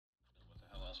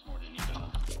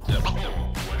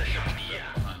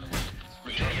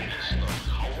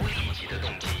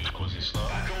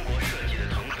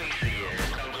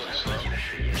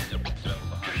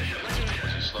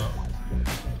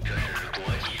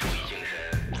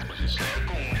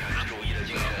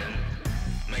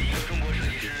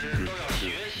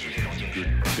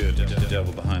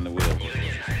devil behind the wheel.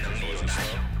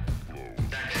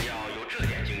 但只要有这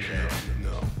点精神，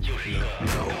就是一个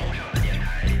高尚的电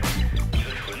台，一个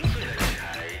纯粹的电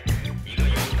台，一个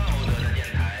有道德的电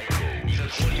台，一个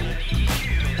脱离了低级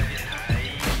趣味的电台，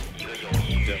一个有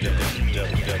益于人民的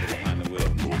电台。 Behind the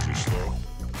wheel.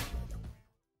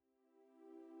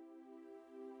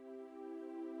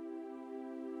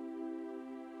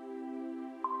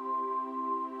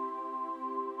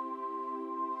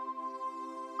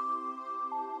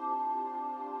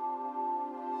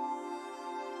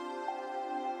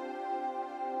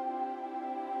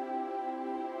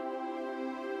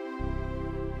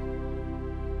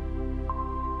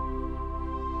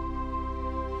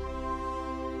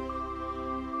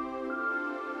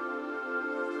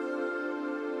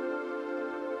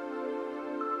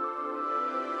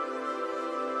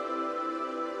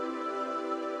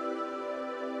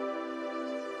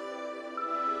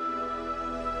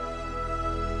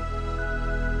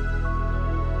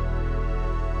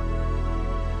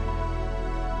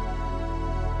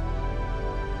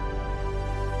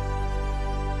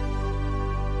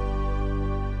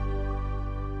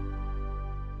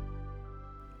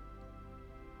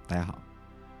 大家好，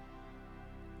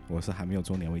我是还没有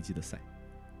中年危机的赛。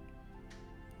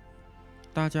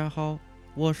大家好，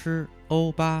我是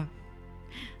欧巴。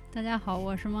大家好，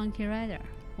我是 Monkey Rider。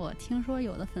我听说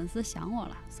有的粉丝想我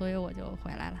了，所以我就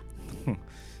回来了。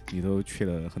你都去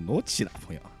了很多期了，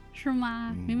朋友。是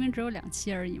吗？明明只有2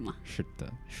期而已嘛。是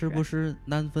的，是不是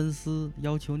男粉丝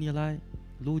要求你来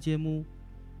录节目？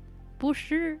不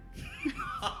是。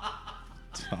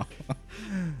操，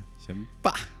行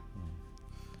吧。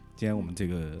今天我们这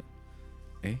个，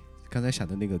刚才想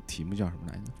的那个题目叫什么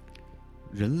来着？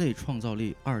人类创造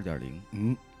力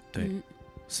2.0。对，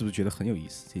是不是觉得很有意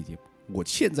思？这一节目，我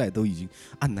现在都已经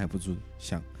按耐不住，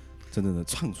想真正的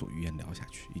畅所欲言聊下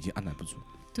去，已经按耐不住了。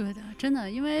对的，真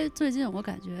的，因为最近我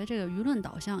感觉这个舆论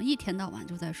导向一天到晚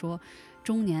就在说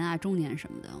中年啊、中年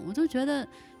什么的，我就觉得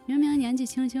明明年纪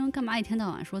轻轻，干嘛一天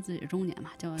到晚说自己是中年嘛？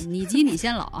就你急你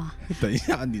先老啊！等一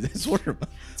下，你在说什么？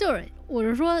就是我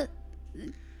是说，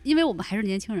因为我们还是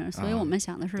年轻人，所以我们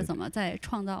想的是怎么在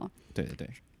创造，对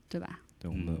吧？对，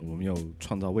我们有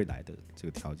创造未来的这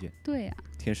个条件。对呀，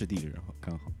天时地利人和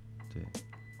刚好。对，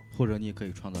或者你也可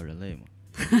以创造人类嘛。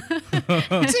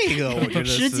这个我觉得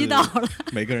时机到了，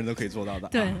每个人都可以做到的。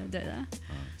对的。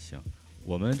行，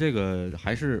我们这个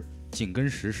还是紧跟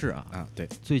时事啊。对，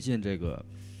最近这个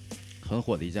很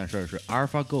火的一件事是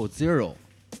AlphaGo Zero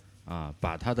啊，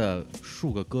把他的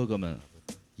数个哥哥们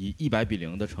以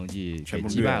100-0的成绩给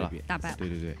击败了，大败了。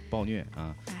对，暴虐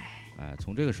啊！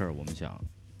从这个事儿，我们想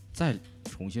再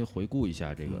重新回顾一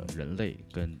下这个人类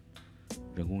跟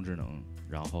人工智能，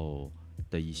然后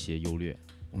的一些优劣。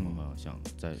我们想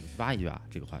再挖一挖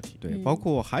这个话题。对，包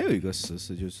括还有一个时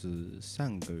事，就是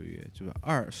上个月就是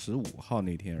25号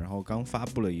那天，然后刚发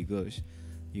布了一个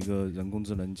人工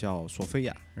智能叫索菲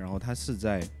亚，然后它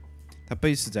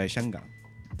base在香港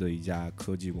的一家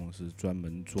科技公司，专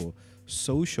门做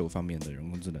social 方面的人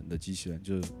工智能的机器人，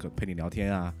就是陪你聊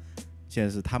天啊。现在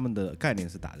是他们的概念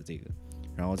是打的这个，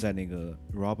然后在那个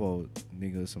Robo 那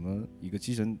个什么一个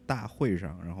机器人大会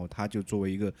上，然后他就作为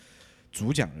一个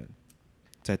主讲人。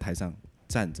在台上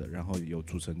站着，然后有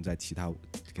主持人在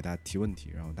给他提问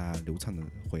题，然后大家流畅的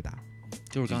回答。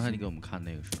就是刚才你给我们看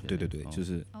那个视频。对，就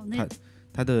是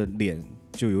他的脸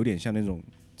就有点像那种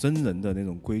真人的那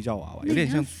种硅胶娃娃，有点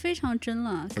像非常真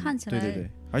了，看起来。对，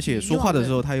而且说话的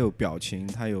时候他有表情，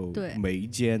他有眉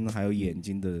间，还有眼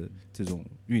睛的这种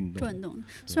运动转动。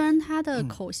虽然他的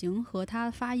口型和他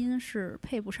发音是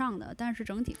配不上的，但是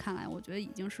整体看来，我觉得已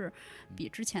经是比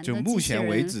之前的就目前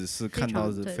为止是看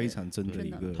到是非常真的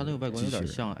一个。他那个外观有点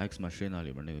像 Ex Machina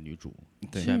里面那个女主，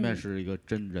前面是一个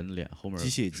真人脸，后面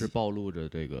是暴露着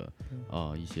这个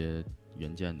一些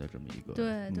原件的这么一个。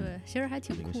对，其实还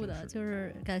挺酷的，就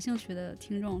是感兴趣的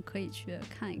听众可以去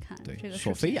看一看这个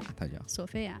索菲亚，它叫索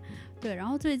菲亚。对，然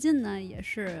后最近呢也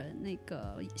是那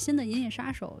个新的《银翼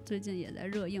杀手》，最近也在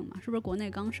热映嘛，是不是国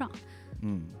内刚上？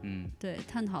对，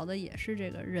探讨的也是这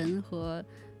个人和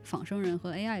仿生人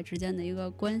和 AI 之间的一个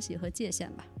关系和界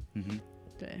限吧。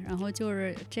对，然后就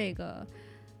是这个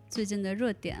最近的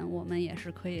热点，我们也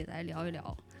是可以来聊一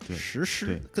聊。时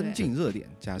事跟进热点，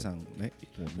加上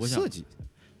我们设计。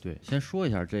对，先说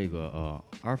一下这个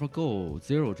AlphaGo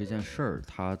Zero 这件事儿，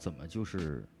它怎么就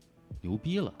是牛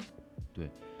逼了？对，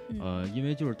因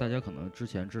为就是大家可能之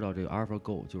前知道这个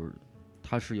AlphaGo，就是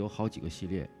它是有好几个系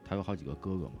列，它有好几个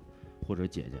哥哥嘛，或者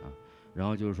姐姐啊。然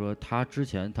后就是说，他之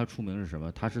前他出名是什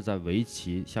么？他是在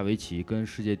下围棋跟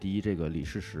世界第一这个李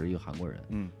世石一个韩国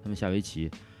人，他们下围棋，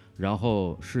然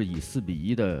后是以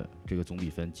4-1的这个总比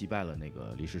分击败了那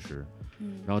个李世石。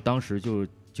然后当时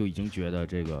就已经觉得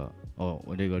这个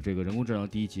我这个人工智能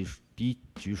第一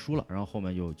局输了，然后后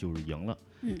面就是赢了。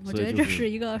我觉得这是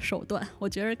一个手段，我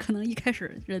觉得可能一开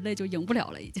始人类就赢不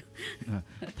了了已经。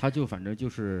他就反正就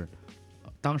是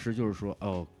当时就是说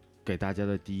给大家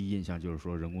的第一印象就是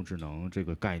说人工智能这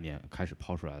个概念开始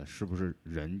抛出来了，是不是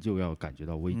人就要感觉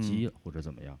到危机或者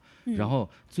怎么样？然后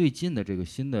最近的这个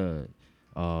新的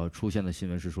出现的新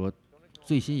闻是说，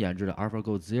最新研制的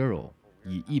AlphaGo Zero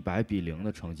以100-0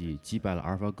的成绩击败了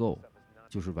AlphaGo，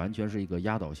 就是完全是一个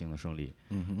压倒性的胜利。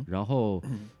然后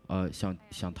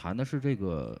想谈的是这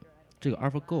个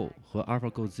AlphaGo 和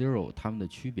AlphaGo Zero 它们的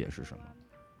区别是什么？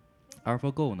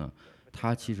 AlphaGo 呢，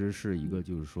它其实是一个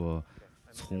就是说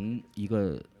从一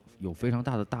个有非常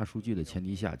大的大数据的前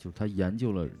提下，就是它研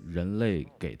究了人类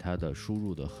给它的输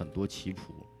入的很多棋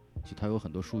谱，就它有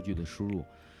很多数据的输入，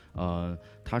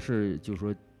它是就是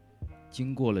说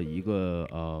经过了一个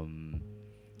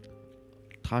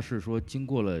它是说经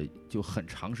过了就很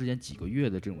长时间几个月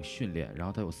的这种训练，然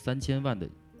后它有3000万的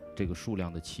这个数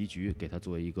量的棋局给它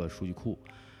作为一个数据库，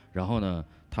然后呢，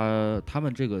他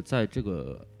们这个在这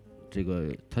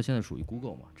个它现在属于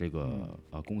Google 嘛，这个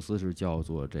公司是叫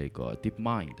做这个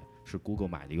DeepMind， 是 Google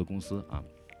买的一个公司啊。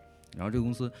然后这个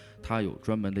公司它有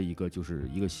专门的一个就是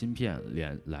一个芯片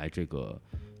来这个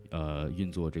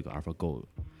运作这个 AlphaGo，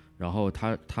 然后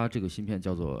它这个芯片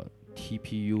叫做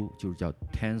TPU， 就是叫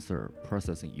Tensor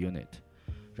Processing Unit，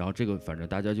 然后这个反正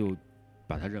大家就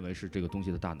把它认为是这个东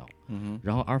西的大脑。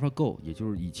然后 AlphaGo 也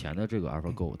就是以前的这个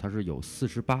AlphaGo， 它是有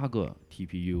48个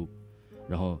TPU，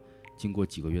 然后经过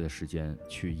几个月的时间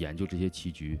去研究这些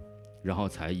棋局，然后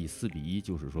才以4-1，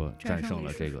就是说战胜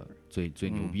了这个最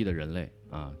牛逼的人类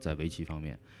啊，在围棋方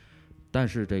面。但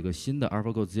是这个新的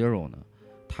AlphaGo Zero 呢，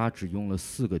它只用了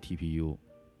4个 TPU，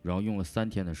 然后用了3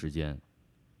天的时间，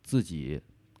自己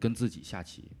跟自己下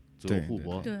棋，最后互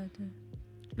搏。对。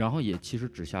然后也其实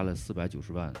只下了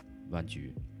490万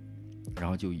局，然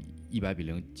后就以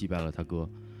100-0击败了他哥。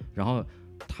然后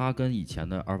他跟以前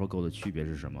的 AlphaGo 的区别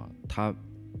是什么？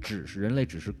人类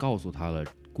只是告诉他了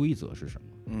规则是什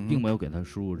么，并没有给他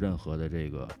输入任何的这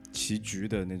个棋局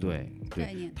的那种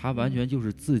概念。他完全就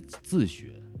是自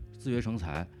学成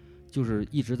才，就是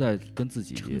一直在跟自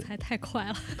己成才太快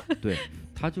了。对，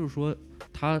他就是说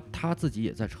他自己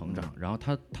也在成长，然后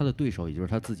他的对手也就是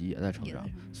他自己也在成长，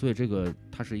所以这个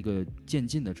他是一个渐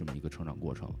进的这么一个成长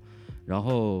过程。然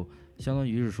后相当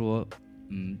于是说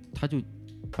他就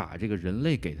把这个人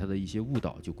类给他的一些误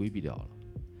导就规避掉了。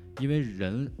因为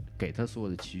人给他所有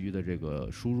的其余的这个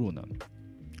输入呢，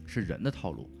是人的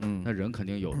套路，那人肯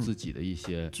定有自己的一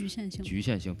些局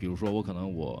限性，比如说我可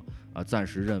能暂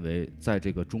时认为在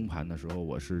这个中盘的时候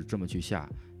我是这么去下，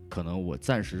可能我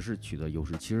暂时是取得优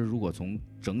势，其实如果从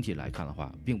整体来看的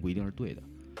话，并不一定是对的，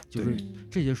就是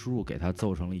这些输入给他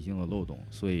造成了一定的漏洞，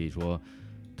所以说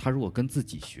他如果跟自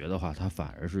己学的话，他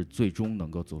反而是最终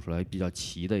能够走出来比较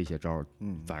奇的一些招，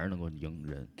反而能够赢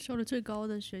人。受了最高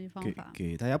的学习方法。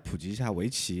给大家普及一下围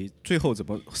棋最后怎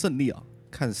么胜利啊？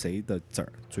看谁的子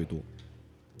儿最多，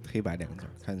黑白2个子儿，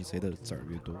看谁的子儿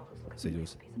越多，谁就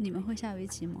是。你们会下围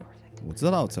棋吗？我知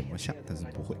道怎么下，但是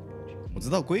不会。我知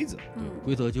道规则，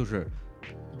规则就是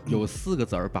有4个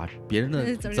子儿把别人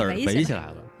的子儿围起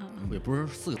来了，也不是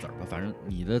4个子儿吧，反正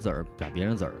你的子儿把别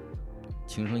人子儿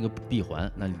形成一个闭环，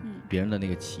那别人的那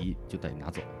个棋就得拿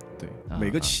走。对，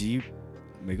每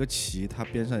个棋它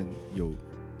边上有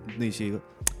那些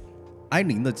挨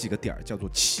0的几个点儿叫做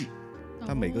气，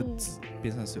它每个子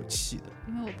边上是有气的。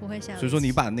因为我不会下，所以说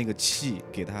你把那个气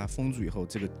给它封住以后，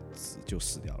这个子就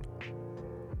死掉了。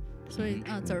所以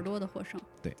子儿多的获胜。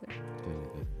对，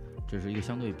这是一个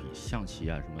相对比象棋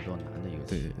啊什么都要难的一个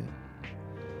棋。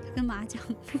对。跟麻将。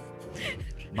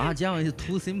麻将是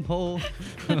too simple。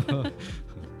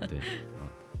对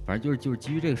反正就是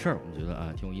基于这个事儿，我们觉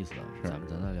得挺有意思的，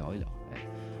咱来聊一聊。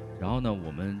然后呢，我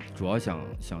们主要想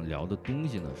聊的东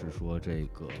西呢是说这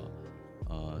个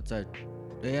在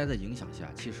AI 的影响下，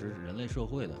其实人类社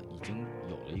会呢已经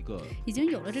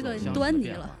有了这个端倪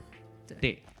了。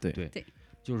对，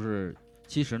就是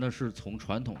其实呢是从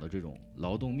传统的这种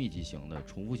劳动密集型的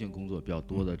重复性工作比较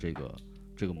多的这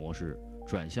个模式，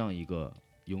转向一个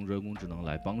用人工智能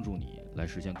来帮助你来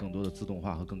实现更多的自动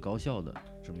化和更高效的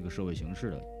这么一个社会形式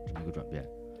的这么一个转变。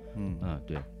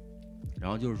对。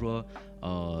然后就是说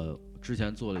之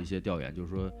前做了一些调研，就是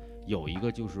说有一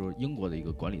个就是说英国的一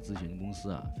个管理咨询公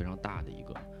司非常大的一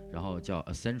个，然后叫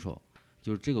Essential，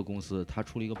 就是这个公司它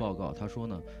出了一个报告，他说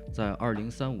呢，在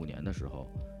2035年的时候，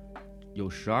有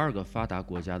12个发达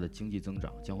国家的经济增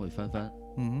长将会翻番。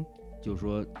嗯，然后2035年的时候，有12个发达国家的经济增长将会翻番。然后这个报告里面就说，2035年的时候，人类的这个劳动力将会增长到1.5亿。就是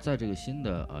说在这个新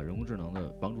的人工智能的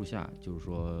帮助下，就是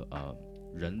说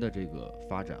人的这个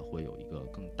发展会有一个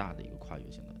更大的一个跨越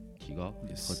性的提高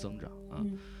和增长啊。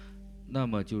那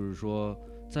么就是说，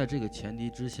在这个前提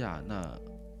之下，那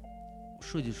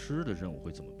设计师的任务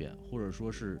会怎么变，或者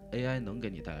说是 AI 能给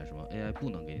你带来什么 ，AI 不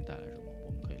能给你带来什么，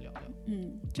我们可以聊聊。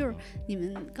就是你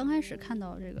们刚开始看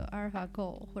到这个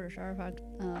AlphaGo 或者是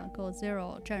Go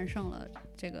Zero 战胜了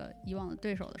这个以往的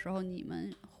对手的时候，你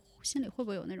们心里会不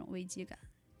会有那种危机感？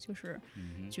就是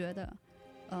觉得，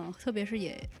特别是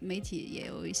媒体也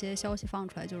有一些消息放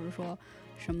出来，就是说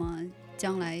什么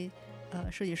将来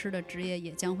设计师的职业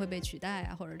也将会被取代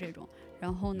啊，或者这种。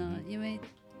然后呢，因为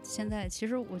现在其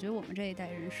实我觉得我们这一代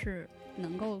人是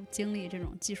能够经历这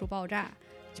种技术爆炸，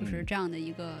就是这样的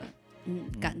一个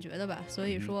感觉的吧。所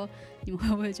以说，你们会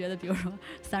不会觉得，比如说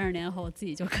30年后自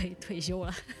己就可以退休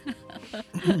了？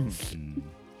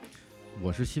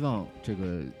我是希望这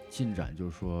个进展就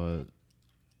是说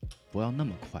不要那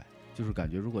么快，就是感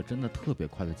觉如果真的特别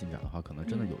快的进展的话，可能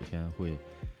真的有一天会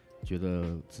觉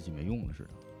得自己没用了似的。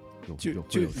就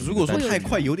如果说太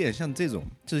快，有点像这种，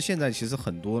就是现在其实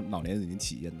很多老年人已经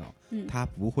体验到，他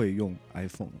不会用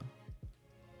iPhone 了，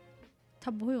他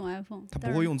不会用 iPhone， 他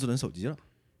不会用智能手机了。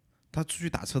他出去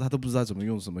打车，他都不知道怎么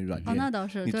用什么软件。那倒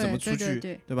是，你怎么出去，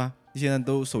对吧？你现在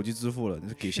都手机支付了，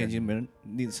给现金没人，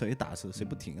你谁打车谁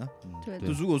不停啊？对。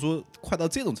就如果说快到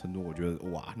这种程度，我觉得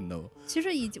哇 no。其实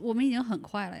我们已经很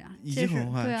快了呀，已经很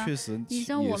快，对啊，确实。你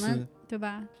像我们对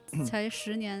吧？才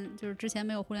10年，就是之前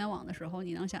没有互联网的时候，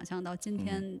你能想象到今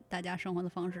天大家生活的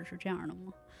方式是这样的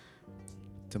吗？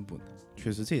真不能，确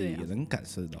实这也能感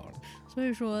受到了。所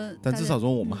以说，但至少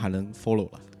说我们还能 follow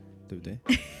了。对不对？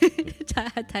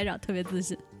台长特别自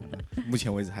信，目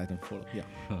前为止还能 follow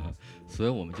所以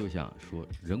我们就想说，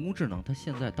人工智能它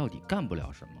现在到底干不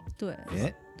了什么？对，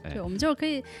对，我们就是可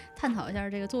以探讨一下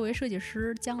这个作为设计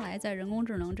师，将来在人工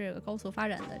智能这个高速发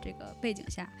展的这个背景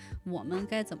下，我们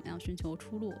该怎么样寻求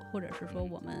出路，或者是说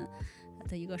我们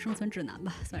的一个生存指南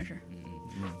吧，算是。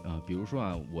比如说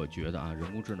啊，我觉得啊，人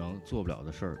工智能做不了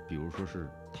的事儿，比如说是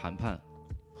谈判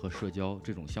和社交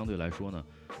这种，相对来说呢，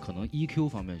可能 EQ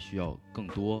方面需要更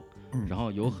多，然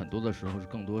后有很多的时候是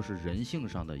更多是人性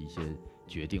上的一些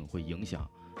决定会影响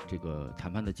这个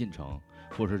谈判的进程，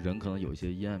或者是人可能有一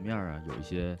些阴暗面啊，有一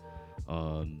些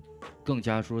更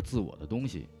加说自我的东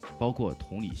西，包括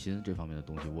同理心这方面的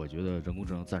东西，我觉得人工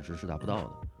智能暂时是达不到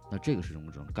的。那这个是人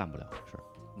工智能干不了的事儿。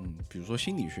比如说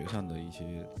心理学上的一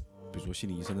些，比如说心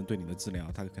理医生的对你的治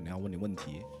疗，他肯定要问你问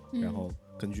题，然后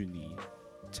根据你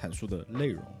阐述的内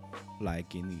容来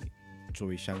给你作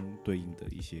为相对应的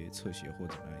一些侧写或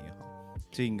怎么样也好，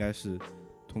这应该是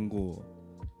通过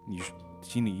你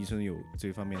心理医生有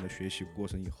这方面的学习过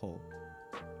程以后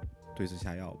对症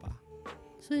下药吧。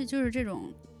所以就是这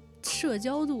种社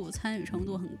交度、参与程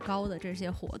度很高的这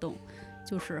些活动，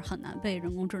就是很难被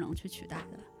人工智能去取代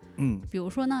的。比如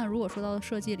说呢，如果说到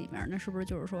设计里面，那是不是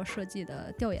就是说设计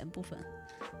的调研部分，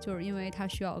就是因为它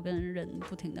需要跟人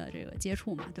不停的这个接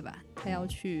触嘛，对吧？它要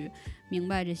去明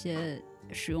白这些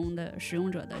使用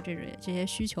者的这些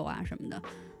需求啊什么的，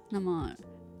那么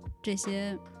这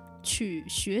些去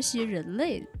学习人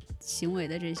类行为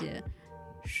的这些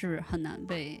是很难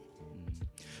被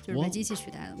就是被机器取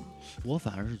代的吗？我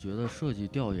反而是觉得设计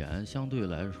调研相对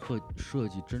来说，设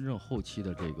计真正后期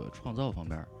的这个创造方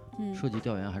面，设计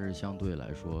调研还是相对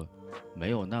来说没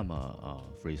有那么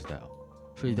freestyle，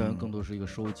 设计调研更多是一个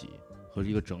收集和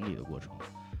一个整理的过程。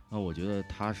那我觉得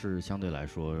它是相对来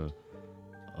说，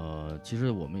其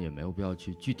实我们也没有必要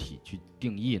去具体去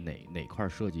定义哪块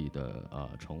设计的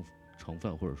成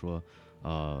分或者说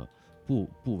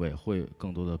部位会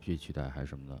更多的被取代还是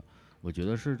什么的。我觉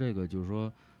得是这个，就是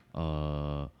说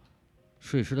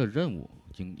设计师的任务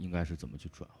应该是怎么去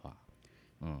转化。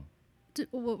对，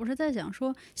我是在想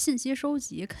说，信息收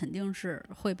集肯定是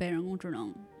会被人工智能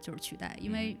就是取代，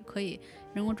因为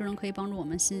人工智能可以帮助我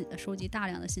们收集大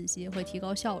量的信息，会提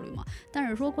高效率嘛。但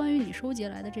是说关于你收集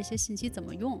来的这些信息怎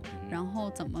么用，然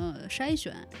后怎么筛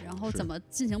选，然后怎么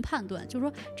进行判断，就是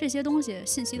说这些东西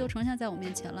信息都呈现在我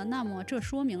面前了，那么这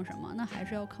说明什么？那还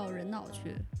是要靠人脑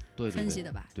去分析的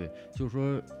吧？对，就是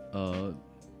说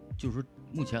就是说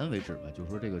目前为止吧，就是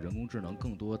说这个人工智能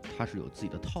更多它是有自己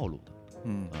的套路的。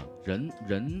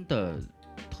人的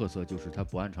特色就是它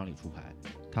不按常理出牌，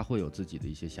它会有自己的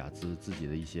一些瑕疵，自己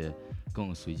的一些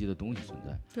更随机的东西存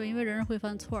在。对，因为人是会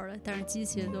犯错的，但是机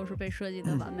器都是被设计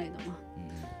的完美的嘛。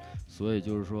所以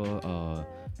就是说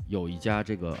有一家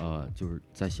这个就是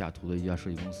在西雅图的一家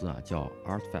设计公司啊，叫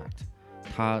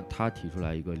Artifact， 他提出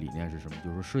来一个理念是什么？就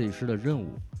是说设计师的任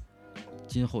务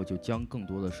今后就将更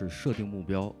多的是设定目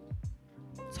标、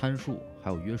参数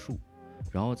还有约束。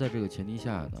然后在这个前提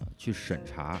下呢，去审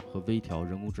查和微调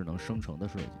人工智能生成的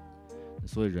设计。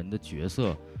所以人的角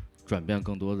色转变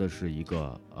更多的是一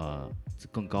个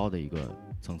更高的一个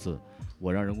层次，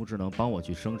我让人工智能帮我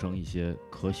去生成一些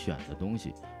可选的东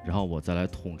西，然后我再来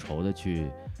统筹的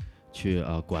去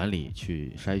管理、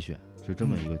去筛选，是这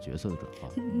么一个角色的转化。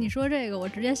你说这个，我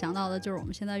直接想到的就是我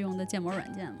们现在用的建模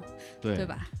软件嘛，对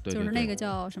吧？对，就是那个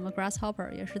叫什么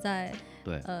Grasshopper， 也是在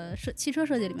汽车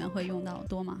设计里面会用到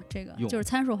多嘛。这个就是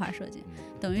参数化设计，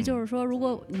等于就是说，如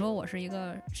果你说我是一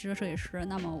个汽车设计师，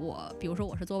那么我比如说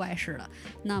我是做外饰的，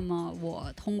那么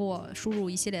我通过输入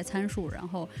一系列参数，然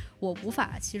后我无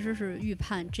法其实是预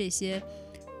判这些。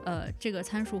这个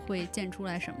参数会建出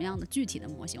来什么样的具体的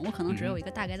模型，我可能只有一个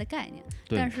大概的概念，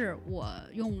但是我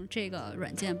用这个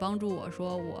软件帮助我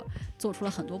说我做出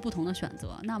了很多不同的选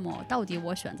择，那么到底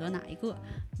我选择哪一个，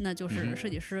那就是设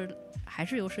计师还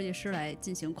是由设计师来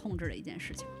进行控制的一件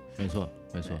事情。没错。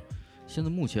现在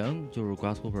目前就是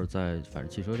Grasshopper 在反正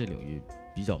汽车这领域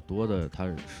比较多的，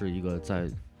它是一个在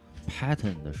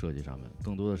pattern 的设计上面，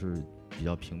更多的是比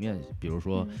较平面，比如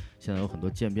说现在有很多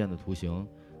渐变的图形。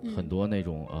很多那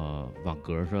种网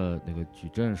格的那个矩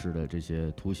阵式的这些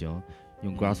图形，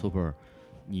用 Grasshopper，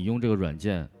你用这个软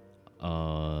件，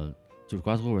就是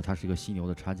Grasshopper 它是一个犀牛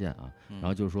的插件啊，然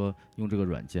后就是说用这个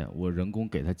软件，我人工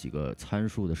给它几个参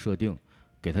数的设定，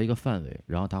给它一个范围，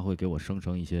然后它会给我生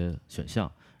成一些选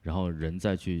项，然后人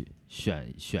再去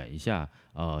选一下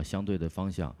相对的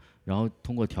方向，然后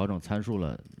通过调整参数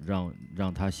了，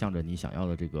让它向着你想要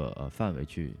的这个范围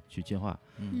去进化。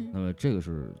那么这个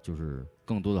就是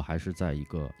更多的还是在一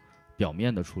个表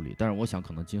面的处理，但是我想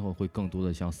可能今后会更多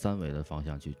的向三维的方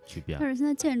向去变。但是现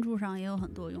在建筑上也有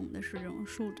很多用的是这种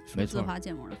数字化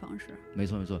建模的方式。没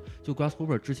错。就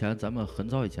Grasshopper 之前咱们很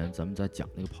早以前咱们在讲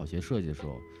那个跑鞋设计的时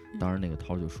候，当然那个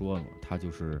涛就说了嘛，它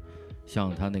就是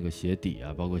像它那个鞋底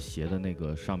啊，包括鞋的那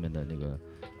个上面的那个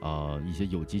一些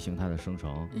有机形态的生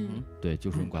成，对，就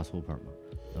是用 Grasshopper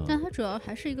嘛。但它主要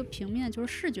还是一个平面，就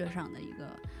是视觉上的一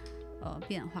个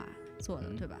变化做的，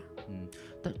对吧？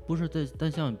但不是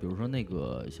但像比如说那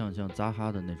个像扎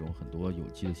哈的那种很多有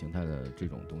机的形态的这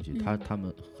种东西，他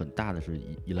们很大的是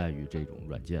依赖于这种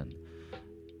软件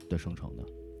的生成的，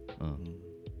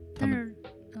但是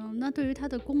那对于它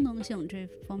的功能性这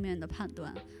方面的判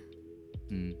断，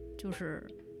就是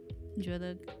你觉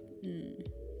得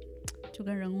就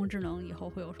跟人工智能以后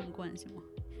会有什么关系吗？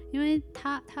因为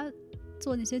它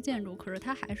做那些建筑，可是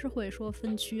它还是会说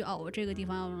分区我这个地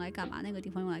方要用来干嘛，那个地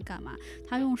方用来干嘛。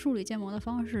它用数理建模的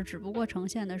方式，只不过呈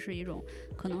现的是一种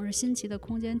可能是新奇的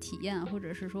空间体验，或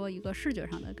者是说一个视觉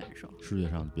上的感受。视觉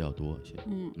上比较多一些。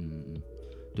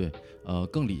对，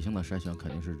更理性的筛选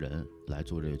肯定是人来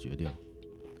做这个决定。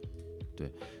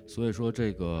对，所以说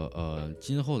这个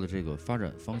今后的这个发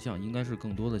展方向应该是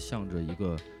更多的向着一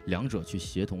个两者去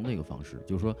协同的一个方式，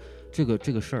就是说这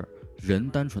个事儿人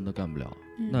单纯的干不了，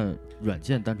那软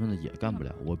件单纯的也干不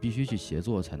了，我必须去协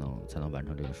作才能完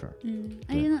成这个事儿。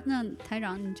那台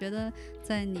长，你觉得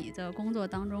在你的工作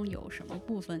当中有什么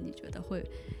部分你觉得会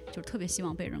就特别希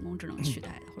望被人工智能取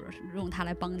代的，或者是用它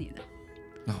来帮你的？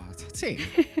这个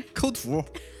抠图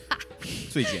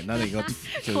最简单的一个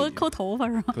抠头发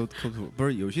是吗？抠图不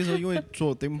是，有些时候因为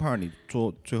做 theme park 你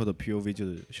做最后的 POV 就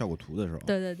是效果图的时候，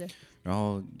对，然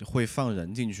后会放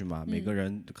人进去嘛，每个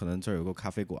人可能这儿有个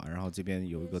咖啡馆，然后这边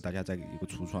有一个大家在一个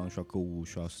橱窗需要购物，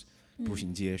需要步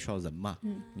行街，需要人嘛，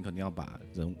你肯定要把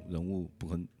人物不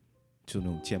可能就那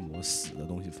种建模死的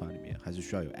东西放里面，还是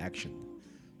需要有 action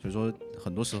的，所以说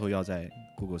很多时候要在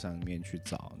Google 上面去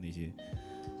找那些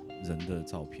人的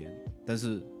照片，但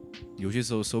是有些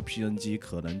时候收 PNG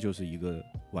可能就是一个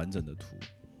完整的图，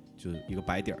就是一个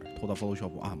白点拖到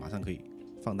Photoshop 马上可以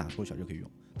放大缩小就可以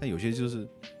用，但有些就是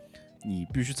你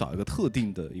必须找一个特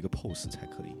定的一个 pose 才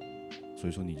可以，所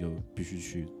以说你就必须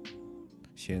去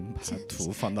先把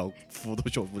图放到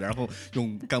Photoshop， 然后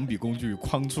用钢笔工具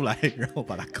框出来，然后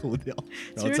把它抠掉，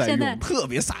然后再用，特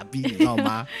别傻逼，你知道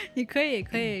吗？你可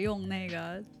以用那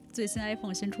个最新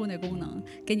iPhone 新出那功能，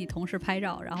给你同事拍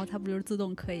照，然后它不就是自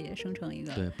动可以生成一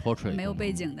个 portrait 没有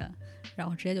背景的，然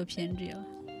后直接就 PNG 了。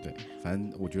对，反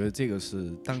正我觉得这个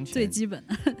是当前最基本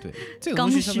的。对，这个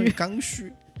东西相当于刚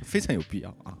需，非常有必要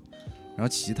啊。然后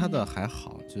其他的还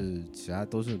好，就是其他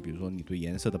都是比如说你对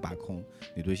颜色的把控，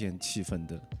你对现在气氛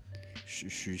的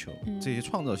需求，这些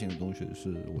创造性的东西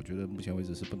是我觉得目前为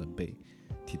止是不能被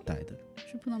替代的。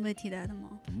是不能被替代的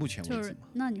吗？目前为止就是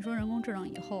那你说人工智能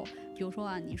以后，比如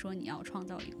说你说你要创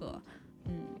造一个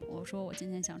我说我今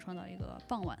天想创造一个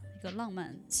傍晚一个浪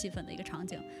漫气氛的一个场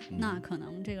景，那可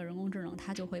能这个人工智能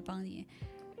它就会帮你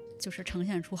就是呈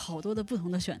现出好多的不同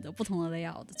的选择，不同的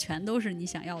layout， 全都是你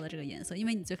想要的这个颜色，因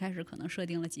为你最开始可能设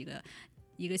定了几个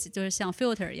一个就是像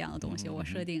filter 一样的东西，我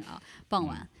设定啊傍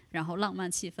晚，然后浪漫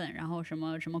气氛，然后什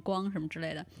么什么光什么之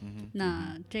类的。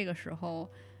那这个时候，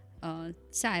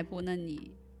下一步，那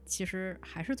你其实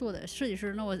还是做的设计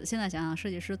师。那我现在想想，设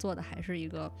计师做的还是一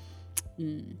个，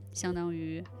相当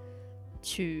于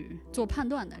去做判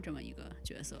断的这么一个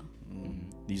角色。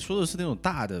你说的是那种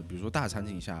大的，比如说大场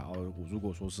景下，我如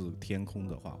果说是天空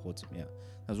的话，或怎么样，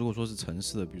那如果说是城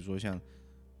市的，比如说像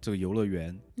这个游乐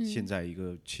园，现在一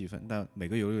个气氛，但每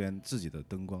个游乐园自己的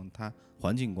灯光，它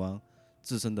环境光、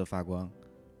自身的发光，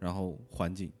然后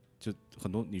环境就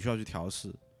很多你需要去调试，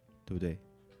对不对？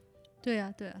对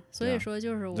呀，所以说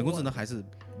就是人工智能还是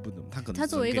不能，它可能它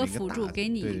作为一个辅助，给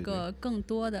你一个更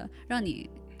多的，让你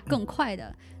更快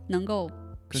的能够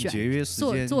更节约时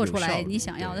间，做出来你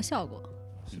想要的效果，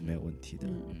是没有问题的。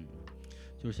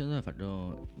就是现在反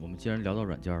正我们既然聊到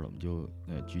软件了，我们就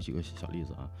举几个小例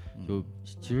子啊。就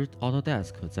其实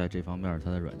Autodesk 在这方面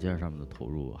它在软件上面的投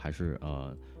入还是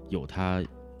有它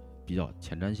比较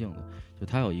前瞻性的。就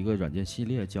它有一个软件系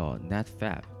列叫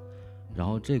NetFab， 然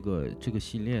后这个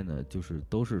系列呢，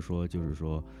都是说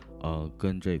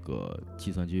跟这个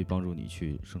计算机帮助你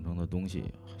去生成的东西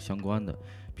相关的。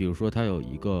比如说它有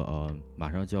一个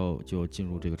马上就进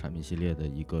入这个产品系列的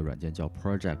一个软件叫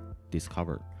Project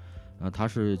Discover。它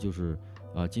是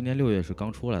今年6月是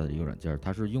刚出来的一个软件，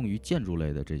它是用于建筑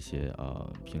类的这些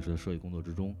平时的设计工作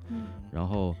之中。然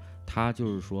后它就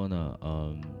是说呢，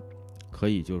可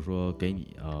以就是说给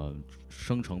你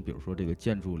生成，比如说这个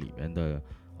建筑里面的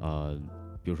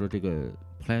比如说这个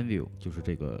Plan View 就是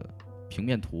这个平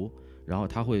面图，然后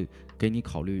它会给你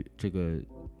考虑这个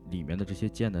里面的这些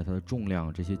件的它的重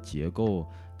量、这些结构、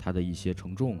它的一些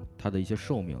承重、它的一些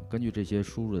寿命，根据这些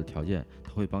输入的条件，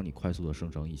它会帮你快速的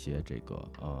生成一些这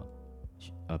个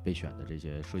备选的这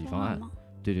些设计方案。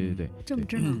对，这么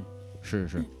智能？是，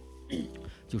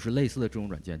就是类似的这种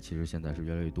软件，其实现在是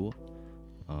越来越多。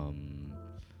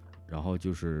然后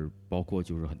就是包括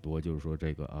就是很多就是说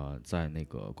这个在那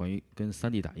个关于跟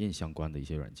 3D 打印相关的一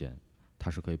些软件，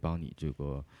它是可以帮你这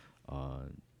个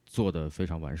做得非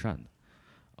常完善的。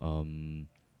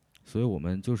所以我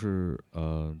们就是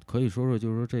可以说就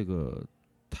是说这个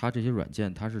它这些软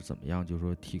件它是怎么样就是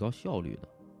说提高效率的。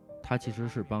它其实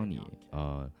是帮你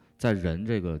在人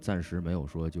这个暂时没有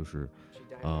说就是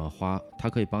它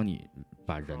可以帮你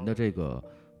把人的这个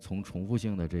从重复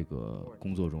性的这个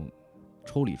工作中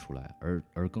抽离出来，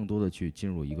而更多的去进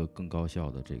入一个更高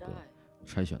效的这个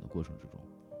筛选的过程之中。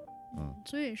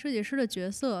所以设计师的角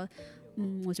色，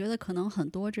我觉得可能很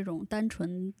多这种单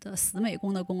纯的死美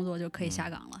工的工作就可以下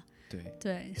岗了。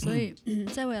对，所以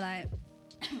在未来，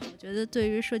我觉得对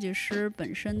于设计师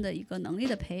本身的一个能力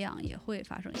的培养也会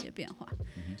发生一些变化。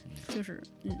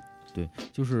对，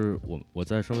就是我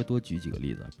再稍微多举几个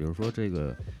例子，比如说这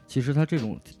个，其实它这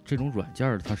种软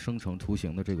件它生成图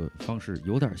形的这个方式，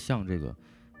有点像这个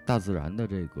大自然的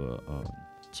这个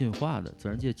进化的自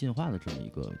然界进化的这么一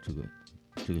个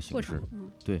这个形式。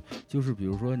对，就是比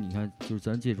如说你看，就是自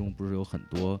然界中不是有很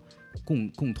多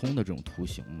共通的这种图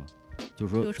形嘛？就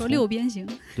是说，比如说六边形。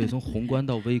对，从宏观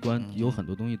到微观，有很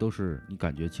多东西都是你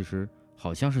感觉其实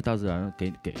好像是大自然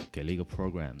给了一个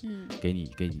program，给你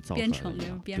造出来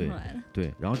的，编出来的。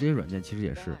对，然后这些软件其实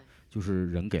也是，就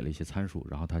是人给了一些参数，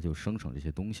然后它就生成这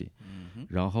些东西。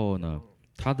然后呢，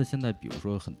它的现在比如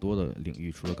说很多的领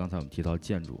域，除了刚才我们提到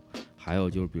建筑，还有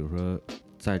就是比如说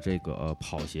在这个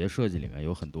跑鞋设计里面，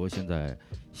有很多现在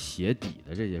鞋底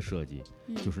的这些设计，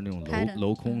就是那种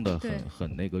镂空的，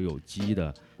很那个有机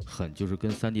的，很就是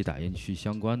跟3D 打印去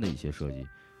相关的一些设计。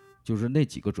就是那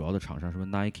几个主要的厂商，什么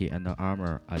Nike、Under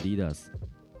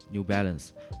Armour、Adidas、New Balance，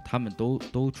 他们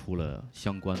都出了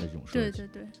相关的这种设计。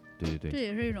对，这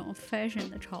也是一种 fashion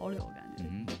的潮流感觉。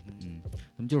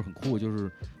他们就是很酷，就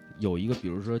是有一个，比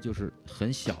如说就是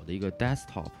很小的一个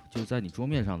desktop， 就在你桌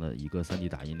面上的一个3D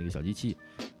打印的一个小机器，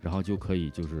然后就可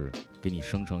以就是给你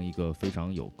生成一个非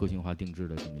常有个性化定制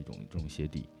的这么这种鞋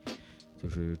底，就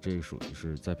是这属于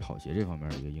是在跑鞋这方面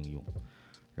的一个应用。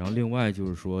然后另外就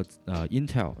是说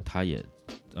Intel 它也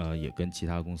跟其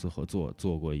他公司合作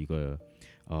做过一个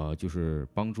就是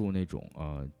帮助那种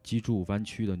脊柱弯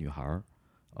曲的女孩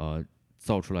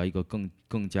造出来一个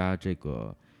更加这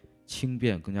个轻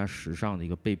便、更加时尚的一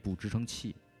个背部支撑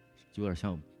器，就有点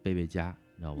像背背佳，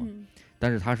你知道吗？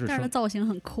但是它造型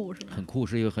很酷，是吧？很酷，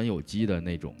是一个很有机的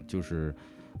那种，就是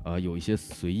有一些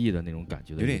随意的那种感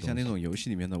觉的，有点像那种游戏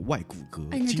里面的外骨骼。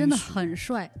那真的很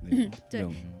帅。对，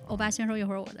欧巴先说一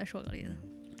会儿，我再说个例子。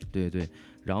对对。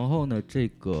然后呢，这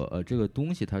个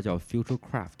东西它叫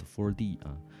Futurecraft 4D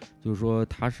啊，就是说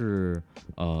它是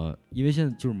因为现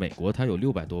在就是美国它有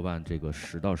600多万这个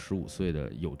10到15岁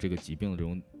的有这个疾病的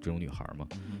这种女孩嘛，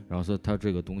然后所以它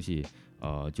这个东西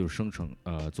就是生成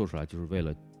做出来就是为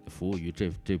了服务于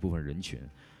这部分人群，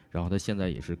然后它现在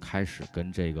也是开始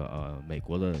跟这个美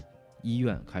国的医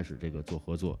院开始这个做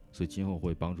合作，所以今后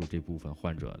会帮助这部分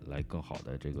患者来更好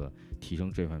的这个提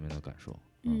升这方面的感受。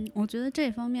我觉得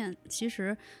这方面其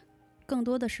实更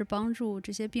多的是帮助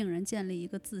这些病人建立一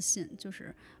个自信，就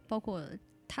是包括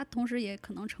它同时也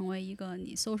可能成为一个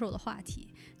你social的话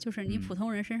题，就是你普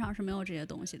通人身上是没有这些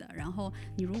东西的，然后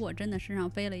你如果真的身上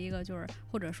背了一个就是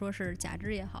或者说是假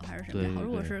肢也好还是什么也好，对对对，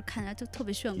如果是看起来就特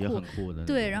别炫也酷，很酷的，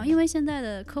对，然后因为现在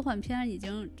的科幻片已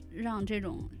经让这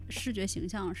种视觉形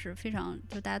象是非常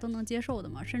就大家都能接受的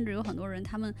嘛，甚至有很多人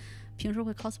他们平时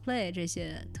会 cosplay 这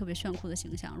些特别炫酷的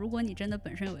形象，如果你真的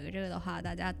本身有一个这个的话，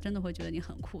大家真的会觉得你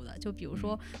很酷的。就比如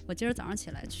说我今儿早上起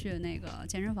来去那个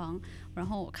健身房，然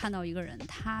后我看到一个人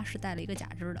他是带了一个假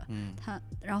肢的，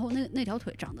然后那条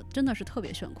腿长得真的是特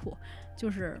别炫酷，就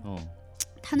是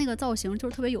他那个造型就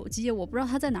是特别有机，我不知道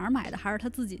他在哪儿买的，还是他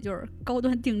自己就是高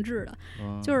端定制的，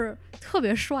就是特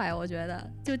别帅。我觉得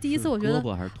就第一次我觉得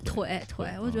腿，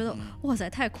我觉得哇塞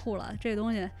太酷了，这个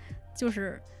东西就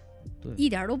是一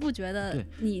点都不觉得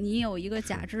你有一个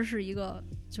假肢是一个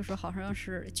就是好像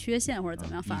是缺陷或者怎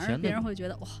么样，反而别人会觉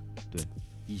得哇，对，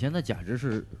以前的假肢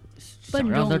是想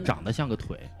让它长得像个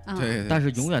腿，对，但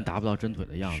是永远达不到真腿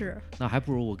的样子，是，那还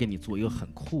不如我给你做一个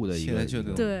很酷的一个，现在就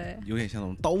对，有点像那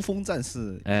种刀锋战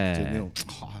士，就那种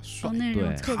好帅，那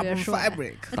种特别帅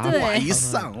 ，fabric， 哇一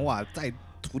上哇再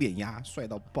涂点压，帅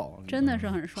到爆，真的是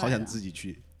很帅，好想自己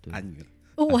去安一个。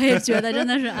我也觉得真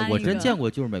的是安一个。我真见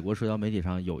过，就是美国社交媒体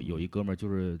上有一哥们儿，就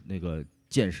是那个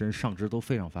健身上肢都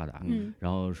非常发达，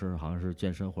然后是好像是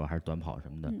健身或者还是短跑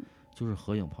什么的，就是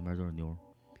合影旁边都是妞。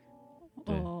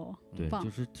对，就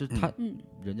是他，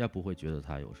人家不会觉得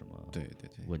他有什么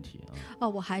问题啊。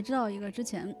我还知道一个，之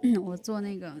前我做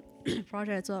那个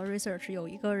project 做 research， 有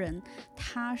一个人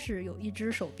他是有一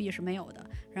只手臂是没有的，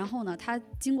然后呢，他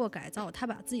经过改造，他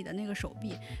把自己的那个手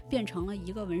臂变成了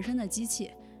一个纹身的机器。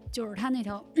就是他那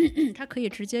条，他可以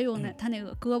直接用他那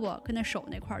个胳膊跟那手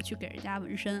那块去给人家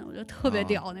纹身，我觉得特别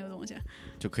屌那个东西。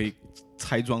就可以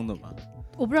拆装的嘛？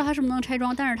我不知道他是不是能拆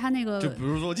装，但是他那个就比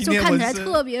如说今天就看起来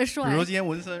特别帅。比如说今天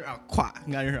纹身啊，咵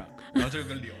安上，然后这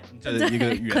个柳，这是一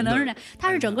个圆的，可能是这样。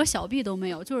他是整个小臂都没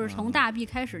有，就是从大臂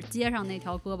开始接上那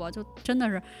条胳膊，就真的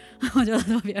是我觉得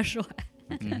特别帅。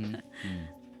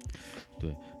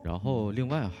对，然后另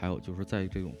外还有就是在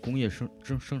这种工业生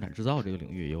产制造这个领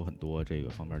域也有很多这个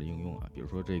方面的应用啊，比如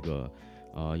说这个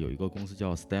有一个公司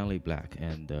叫 Stanley Black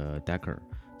and Decker，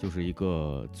 就是一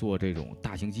个做这种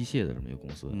大型机械的这么一个公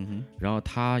司，然后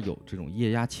它有这种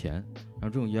液压钳，然后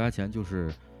这种液压钳就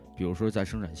是比如说在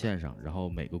生产线上，然后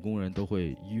每个工人都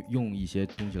会用一些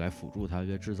东西来辅助他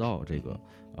制造这个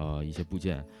一些部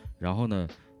件，然后呢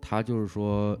它就是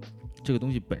说这个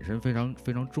东西本身非常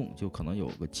非常重，就可能有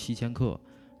个7000克，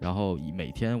然后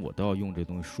每天我都要用这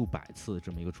东西数百次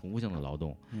这么一个重复性的劳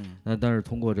动。那但是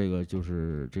通过这个就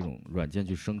是这种软件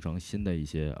去生成新的一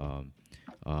些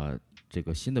这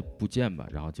个新的部件吧，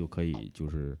然后就可以就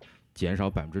是减少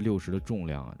60%的重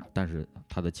量，但是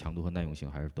它的强度和耐用性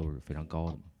还是都是非常高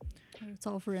的嘛。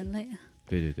造福人类。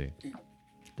对，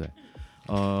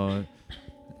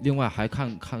另外还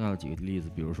看到几个例子，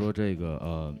比如说这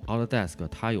个Autodesk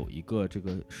它有一个这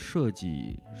个设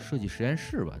计实验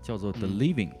室吧，叫做 The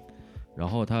Living，然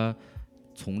后它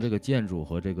从这个建筑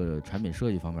和这个产品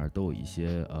设计方面都有一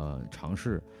些尝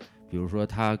试，比如说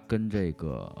它跟这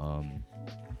个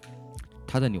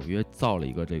他在纽约造了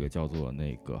一个这个叫做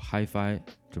那个 HiFi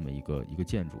这么一个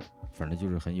建筑，反正就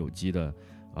是很有机的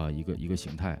一个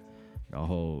形态，然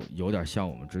后有点像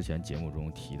我们之前节目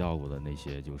中提到过的那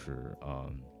些就是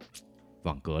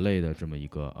网格类的这么一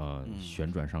个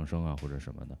旋转上升啊或者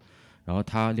什么的。然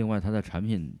后另外它在产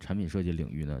品设计领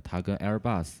域呢，它跟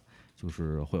Airbus 就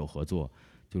是会有合作，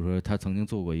就是说他曾经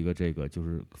做过一个这个就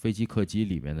是飞机客机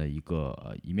里面的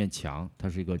一面墙，它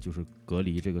是一个就是隔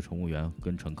离这个乘务员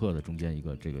跟乘客的中间一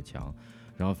个这个墙，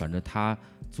然后反正他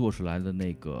做出来的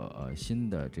那个新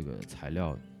的这个材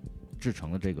料制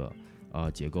成的这个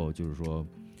结构，就是说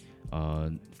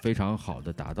非常好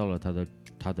的达到了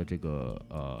它的这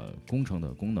个工程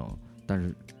的功能，但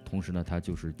是同时呢，它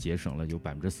就是节省了有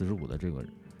45%的这个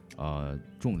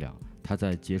重量，它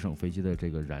在节省飞机的这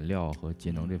个燃料和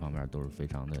节能这方面都是非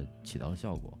常的起到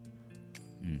效果。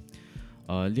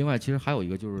另外其实还有一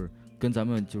个就是跟咱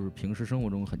们就是平时生活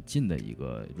中很近的一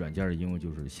个软件的应用，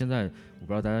就是现在我不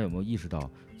知道大家有没有意识到，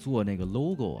做那个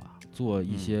logo 啊，做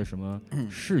一些什么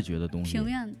视觉的东西，平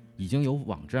面已经有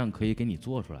网站可以给你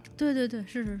做出来。对对对，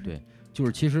是。对，就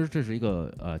是其实这是一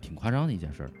个挺夸张的一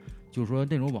件事儿，就是说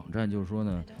那种网站，就是说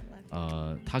呢，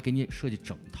它给你设计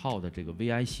整套的这个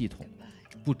VI 系统，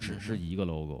不只是一个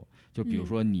logo， 就比如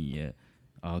说你。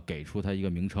给出它一个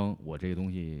名称，我这个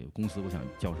东西公司我想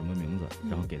叫什么名字，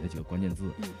然后给它几个关键字，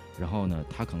然后呢，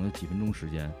它可能几分钟时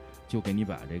间就给你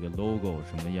把这个 logo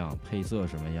什么样，配色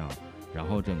什么样，然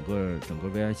后整个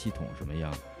VI 系统什么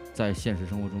样，在现实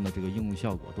生活中的这个应用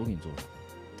效果都给你做出来。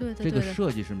对，这个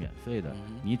设计是免费的，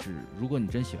如果你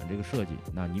真喜欢这个设计，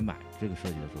那你买这个设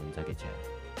计的时候你再给钱，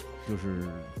就是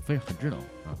很智能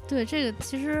啊。对，这个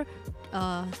其实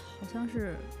好像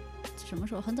是。什么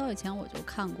时候？很早以前我就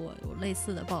看过有类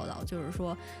似的报道，就是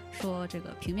说这个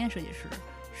平面设计师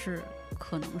是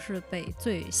可能是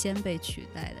最先被取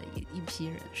代的一批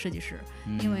人设计师，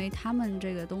因为他们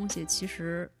这个东西其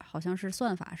实好像是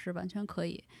算法是完全可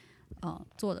以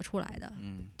做得出来的，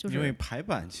就是因为排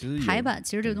版其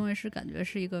实这个东西是感觉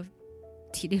是一个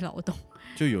体力劳动，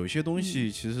就有一些东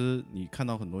西其实你看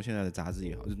到很多现在的杂志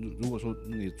也好，如果说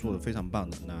你做的非常棒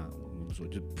的，那我们说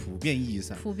就普遍意义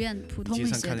上普通一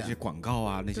些的，街上看那些广告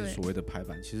啊，那些所谓的排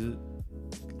版，其实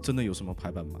真的有什么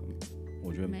排版吗？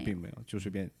我觉得并没有，就随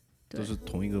便都是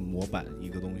同一个模板一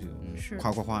个东西，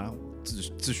夸夸夸，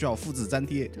只需要复制粘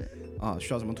贴，对啊，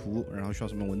需要什么图，然后需要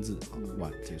什么文字，好，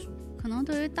完结束。可能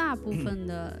对于大部分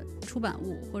的出版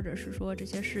物或者是说这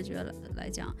些视觉来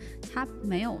讲，它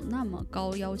没有那么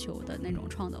高要求的那种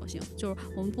创造性。就是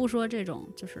我们不说这种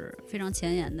就是非常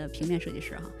前沿的平面设计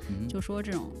师哈，就说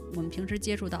这种我们平时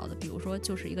接触到的，比如说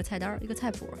就是一个菜单一个菜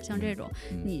谱，像这种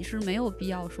你是没有必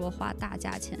要说花大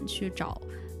价钱去找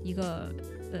一个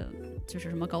就是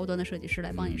什么高端的设计师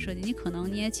来帮你设计，你可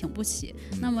能你也请不起。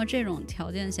那么这种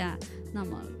条件下，那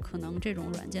么可能这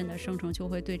种软件的生成就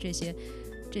会对这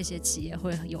些企业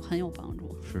会很有帮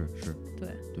助。是，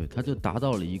对，它就达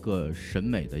到了一个审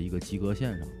美的一个及格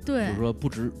线上。对，就是说不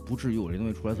至于我这东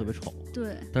西出来特别丑。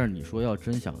对。但是你说要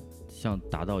真想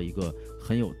达到一个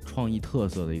很有创意特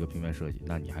色的一个平面设计，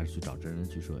那你还是去找真人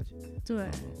去设计。对。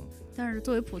但是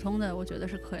作为普通的，我觉得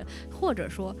是可以，或者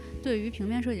说对于平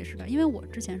面设计师的，因为我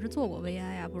之前是做过 VI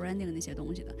啊、branding 那些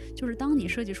东西的，就是当你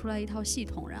设计出来一套系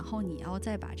统，然后你要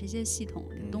再把这些系统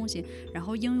的东西，然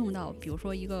后应用到比如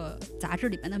说一个杂志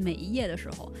里面的每一页的时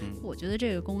候，我觉得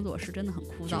这个工作是真的很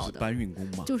枯燥的，就是搬运工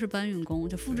嘛，就是搬运工，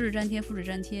就复制粘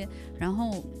贴，然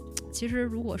后。其实，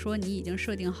如果说你已经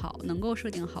能够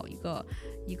设定好一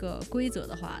个规则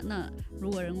的话，那如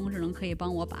果人工智能可以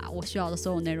帮我把我需要的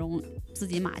所有内容自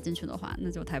己码进去的话，那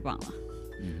就太棒了。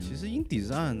其实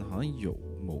InDesign 好像有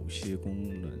某些功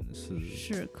能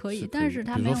是可以，但是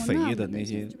它没有那么比如说扉页的那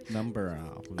些 number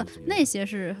啊，或者什么那些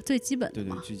是最基本的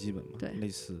嘛，对，最基本嘛，对，类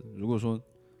似。如果说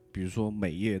比如说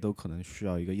每页都可能需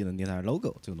要一个艺能电台的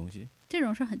logo 这个东西。这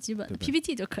种是很基本的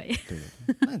PPT 就可以。对，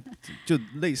那就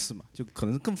类似嘛，就可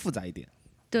能更复杂一点。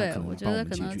对，我觉得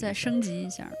可能再升级一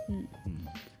下。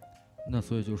那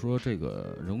所以就是说，这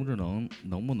个人工智能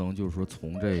能不能就是说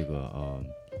从这个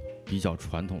比较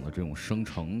传统的这种生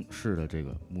成式的这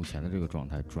个目前的这个状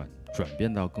态转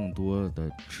变到更多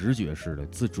的直觉式的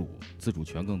自主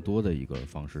权更多的一个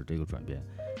方式，这个转变，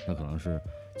那可能是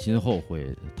今后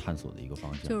会探索的一个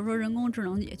方向。就是说，人工智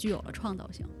能也具有了创造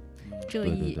性。这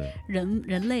一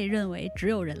人类认为只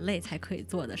有人类才可以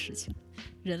做的事情，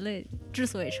人类之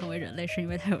所以成为人类，是因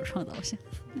为它有创造性。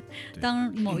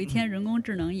当某一天人工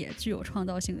智能也具有创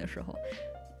造性的时候，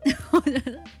我觉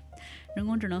得人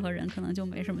工智能和人可能就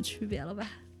没什么区别了吧。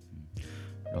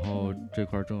然后这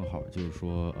块正好就是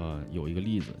说，有一个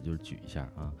例子，就是举一下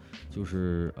啊，就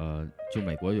是就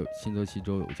美国有新泽西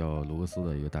州有叫罗格斯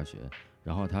的一个大学，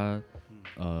然后他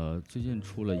最近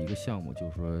出了一个项目，就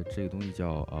是说这个东西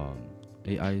叫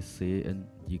AICAN，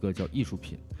 一个叫艺术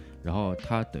品，然后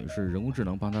它等于是人工智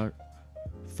能帮他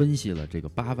分析了这个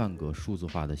8万个数字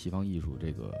化的西方艺术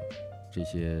这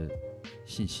些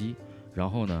信息，然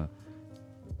后呢，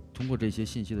通过这些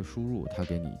信息的输入，它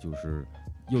给你就是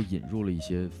又引入了一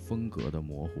些风格的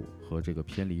模糊和这个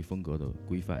偏离风格的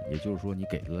规范，也就是说你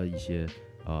给了一些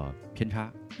偏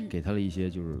差，给它了一些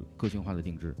就是个性化的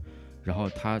定制。然后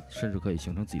它甚至可以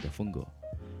形成自己的风格，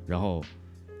然后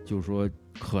就是说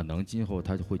可能今后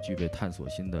它就会具备探索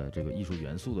新的这个艺术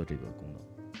元素的这个功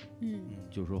能，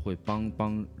就是说会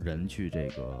帮人去这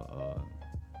个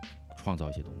创造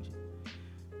一些东西，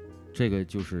这个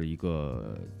就是一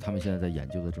个他们现在在研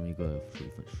究的这么一个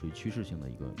属于趋势性的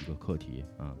一个课题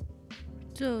啊。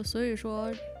就所以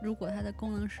说，如果它的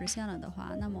功能实现了的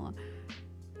话，那么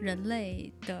人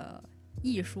类的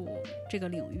艺术这个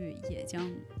领域也将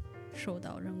受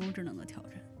到人工智能的挑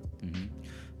战。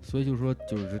所以就是说，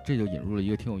就是这就引入了一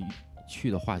个挺有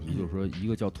趣的话题，就是说一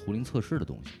个叫图灵测试的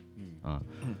东西。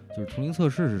就是图灵测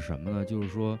试是什么呢？就是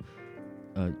说，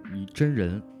你真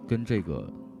人跟这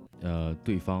个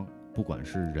对方，不管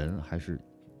是人还是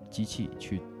机器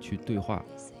去对话，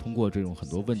通过这种很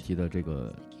多问题的这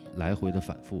个来回的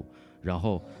反复，然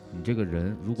后你这个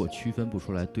人如果区分不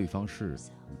出来对方是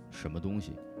什么东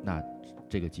西，那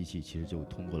这个机器其实就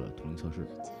通过了图灵测试。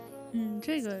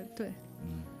这个对，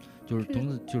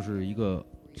就是一个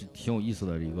挺有意思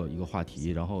的一个话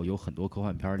题，然后有很多科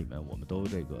幻片里面我们都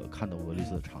这个看到过类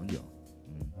似的场景。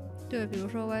对，比如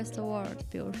说 Westworld，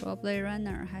 比如说 Blade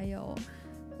Runner， 还有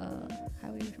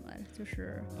一个什么来着，就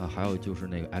是还有就是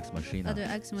那个 Ex Machina， 对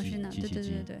Ex Machina，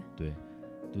 对，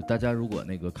就大家如果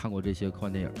那个看过这些科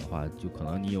幻电影的话，就可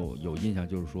能你有印象，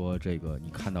就是说这个你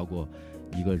看到过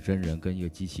一个真人跟一个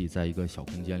机器在一个小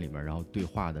空间里面，然后对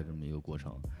话的这么一个过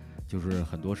程，就是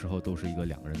很多时候都是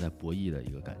两个人在博弈的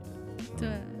一个感觉。对。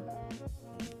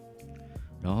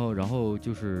然后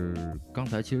就是刚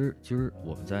才其实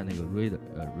我们在那个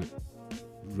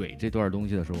蕊这段东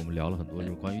西的时候，我们聊了很多就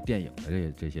是关于电影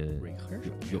的这些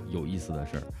有意思的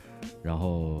事儿，然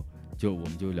后我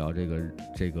们就聊这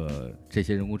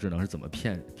些人工智能是怎么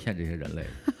骗这些人类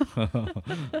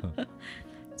的。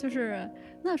就是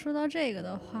那说到这个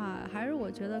的话，还是我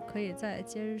觉得可以再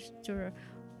接着，就是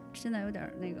现在有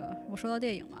点那个，我说到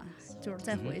电影嘛，就是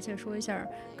再回去说一下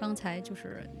刚才就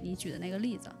是你举的那个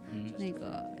例子，那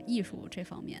个艺术这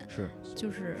方面，就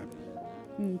是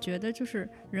你觉得就是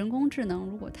人工智能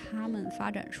如果他们发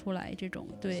展出来这种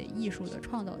对艺术的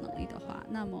创造能力的话，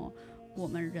那么我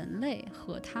们人类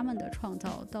和他们的创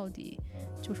造到底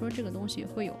就说这个东西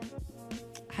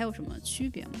还有什么区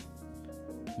别吗？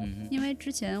因为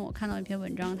之前我看到一篇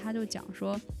文章，他就讲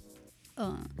说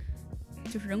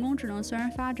就是人工智能虽然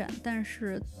发展，但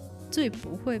是最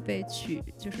不会被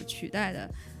取代的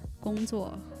工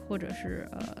作或者是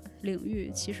领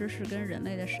域，其实是跟人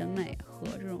类的审美和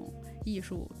这种艺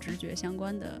术直觉相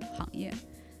关的行业。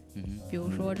比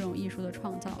如说这种艺术的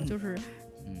创造，就是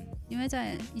因为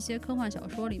在一些科幻小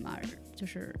说里嘛，就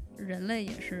是人类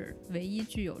也是唯一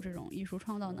具有这种艺术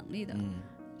创造能力的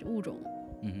物种。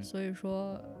所以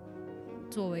说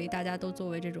大家都作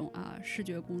为这种视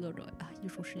觉工作者艺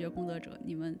术视觉工作者，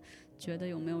你们觉得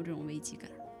有没有这种危机感？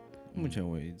目前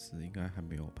为止应该还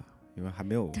没有吧，因为还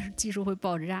没有。但是技术会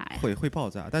爆炸呀。会爆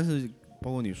炸，但是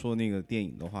包括你说那个电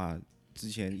影的话，之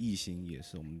前异形也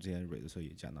是，我们之前蕊的时候也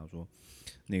讲到说，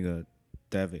那个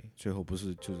David 最后不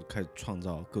是就是开始创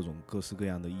造各式各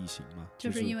样的异形嘛？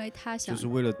就是因为他想，就是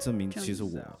为了证明其实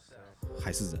我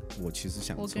还是人，我其实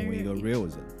想成为一个 real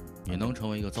人。也能成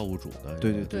为一个造物主的，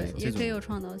对，也可以有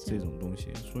创造性这种东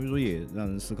西，所以说也让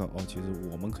人思考其实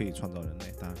我们可以创造人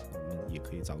类，当然我们也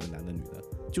可以找个男的女的，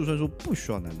就算说不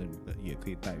需要男的女的也可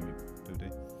以代孕，对不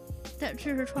对？但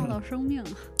这是创造生命，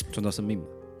创造生命嘛，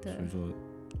对，所以说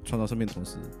创造生命同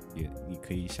时你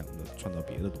可以想着创造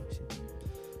别的东西。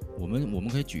我们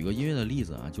可以举一个音乐的例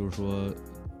子就是说，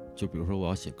就比如说我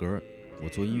要写歌，我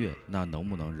做音乐，那能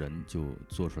不能人就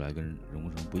做出来跟人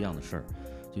工智能不一样的事儿？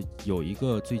就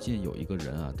最近有一个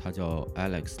人他叫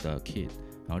Alex 的 Kid，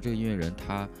 然后这个音乐人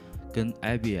他跟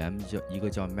IBM 一个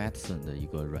叫 Madison 的一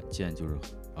个软件，就是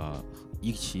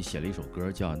一起写了一首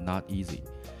歌叫 Not Easy。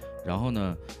然后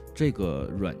呢，这个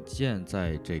软件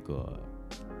在这个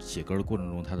写歌的过程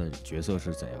中，他的角色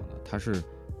是怎样的？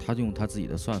他用他自己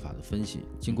的算法的分析，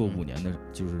经过5年的，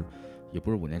就是也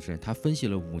不是5年时间，他分析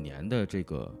了5年的这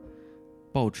个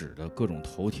报纸的各种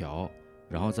头条。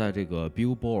然后在这个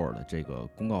Billboard 这个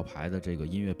公告牌的这个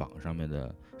音乐榜上面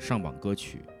的上榜歌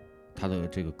曲，它的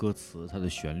这个歌词，它的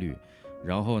旋律，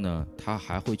然后呢，他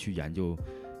还会去研究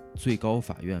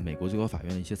美国最高法院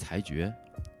的一些裁决，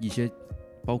一些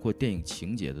包括电影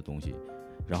情节的东西，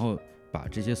然后把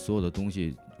这些所有的东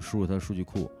西输入他的数据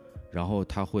库，然后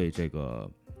他会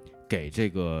给这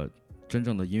个真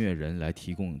正的音乐人来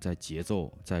提供在节奏，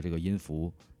在这个音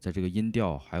符，在这个音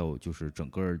调，还有就是整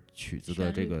个曲子的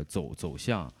这个走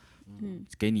向，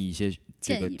给你一些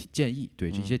这个建议，对，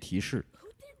这些提示。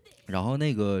然后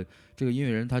这个音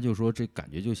乐人他就说，这感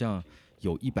觉就像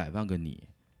有100万个你，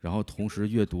然后同时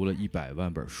阅读了100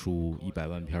万本书，100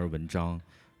万篇文章，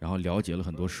然后了解了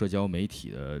很多社交媒体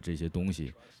的这些东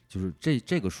西，就是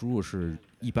这个输入是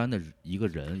一般的一个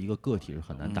人一个个体是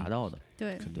很难达到的。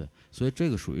对，所以这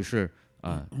个属于是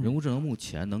人工智能目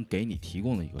前能给你提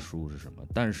供的一个输入是什么？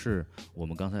但是我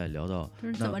们刚才也聊到，就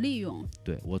是怎么利用。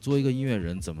对，我作为一个音乐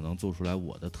人，怎么能做出来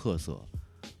我的特色？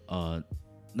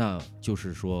那就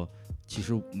是说，其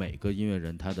实每个音乐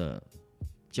人他的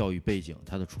教育背景、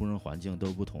他的出生环境都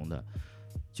是不同的。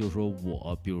就是说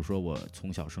比如说我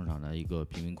从小生长在一个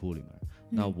贫民窟里面，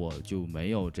那我就没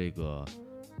有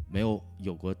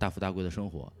过大富大贵的生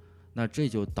活，那这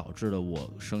就导致了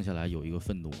我生下来有一个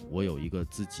愤怒，我有一个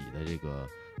自己的这个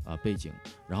背景，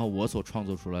然后我所创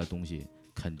作出来的东西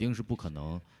肯定是不可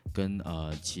能跟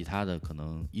其他的可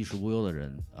能衣食无忧的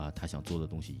人他想做的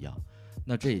东西一样，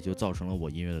那这也就造成了我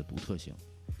音乐的独特性。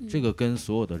这个跟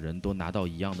所有的人都拿到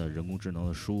一样的人工智能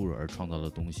的输入而创造的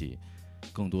东西，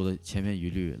更多的千篇一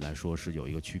律来说是有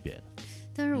一个区别的。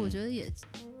但是我觉得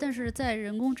但是在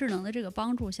人工智能的这个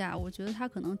帮助下，我觉得它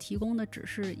可能提供的只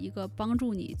是一个帮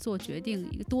助你做决定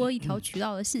多一条渠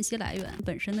道的信息来源，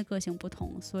本身的个性不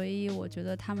同，所以我觉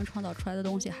得他们创造出来的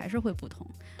东西还是会不同，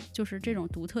就是这种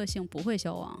独特性不会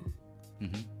消亡。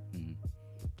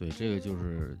对，这个就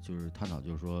是探讨，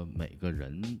就是说每个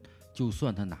人就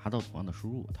算他拿到同样的输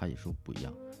入，他也是不一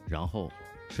样，然后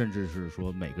甚至是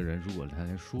说每个人如果他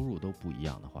连输入都不一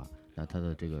样的话，那他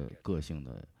的这个个性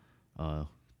的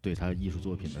对他艺术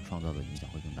作品的创造的影响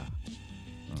会更大。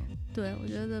对，我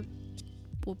觉得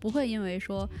我不会因为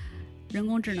说人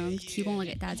工智能提供了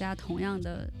给大家同样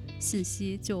的信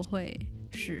息，就会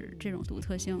使这种独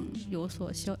特性有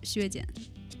所削减。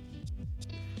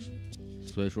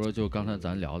所以说，就刚才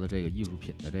咱聊的这个艺术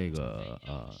品的这个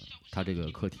它这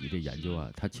个课题这研究啊，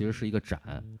它其实是一个展，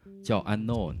叫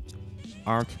Unknown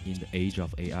Art in the Age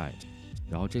of AI。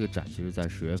然后这个展其实在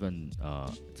10月份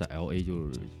在 LA 就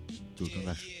正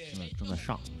在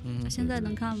上。现在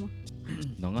能看吗？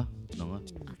能啊，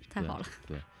太好了。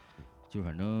对，就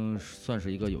反正算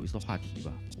是一个有意思的话题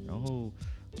吧。然后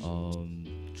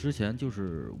之前就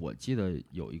是我记得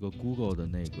有一个 Google 的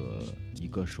那个一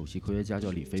个首席科学家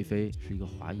叫李飞飞，是一个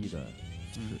华裔的，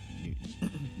就是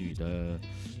女的，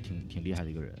挺厉害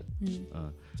的一个人。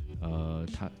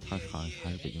她好像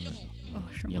还是北京人的。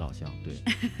是吗？你老乡，对。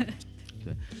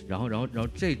对，然后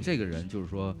这个人就是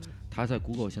说他在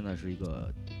Google 现在是一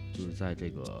个，就是在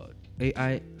这个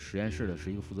AI 实验室的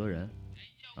是一个负责人，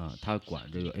他管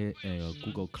这个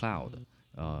Google Cloud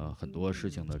很多事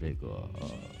情的这个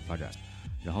发展，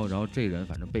然后这个人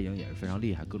反正背景也是非常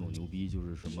厉害，各种牛逼，就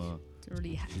是什么就是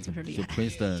厉害，就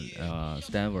Princeton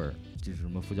Stanford 就是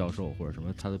什么副教授或者什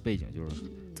么，他的背景就是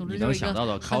你总之能想到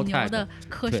的很牛的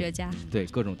科学家，对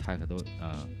各种 tech 都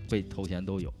被头衔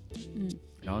都有。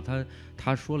然后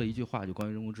他说了一句话，就关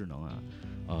于人工智能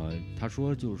他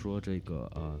说就是说这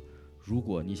个如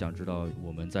果你想知道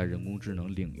我们在人工智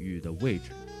能领域的位置，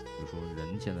比如说人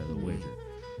现在的位置，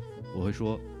我会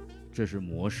说这是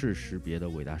模式识别的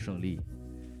伟大胜利。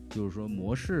就是说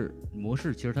模式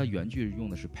其实它原句用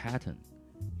的是 pattern，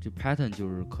 这 pattern 就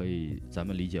是可以咱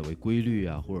们理解为规律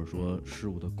啊，或者说事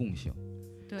物的共性。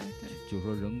对，就是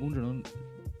说人工智能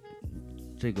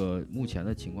这个目前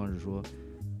的情况是说，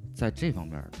在这方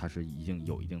面它是已经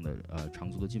有一定的长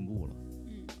足的进步了。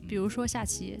比如说下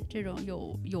棋这种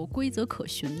有规则可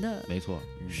循的，没错，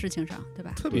事情上，对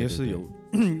吧？特别是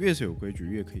越是有规矩，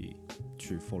越可以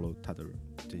去 follow 它的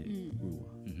这些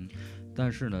rule。但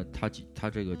是呢，他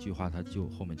这个句话他就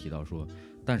后面提到说，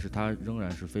但是他仍然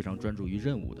是非常专注于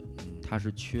任务的，他是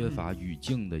缺乏语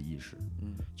境的意识，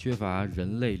缺乏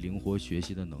人类灵活学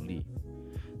习的能力。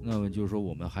那么就是说，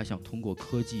我们还想通过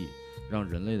科技让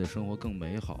人类的生活更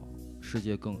美好，世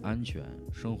界更安全，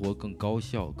生活更高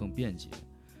效、更便捷。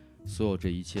所有这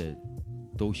一切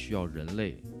都需要人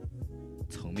类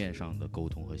层面上的沟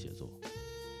通和协作。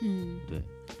对，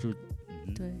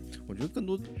对，我觉得更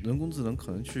多人工智能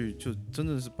可能就真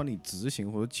的是帮你执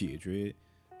行或者解决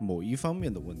某一方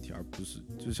面的问题，而不是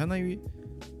就相当于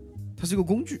它是一个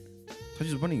工具，它就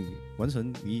是帮你完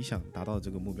成你想达到的这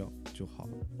个目标就好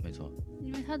了。没错，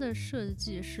因为它的设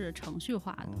计是程序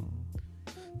化的。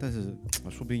但是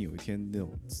说不定有一天那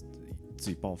种自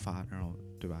己爆发，然后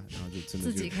对吧？然后就真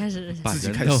的自己开始把自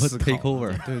己开始 take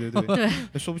over。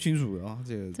对，说不清楚啊，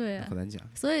这个对很难讲。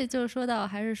所以就说到，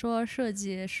还是说设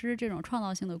计师这种创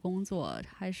造性的工作，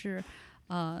还是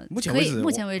目前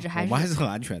为止还是我们还是很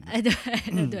安全的。哎，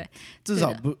对对，至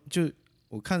少不就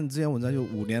我看之前文章就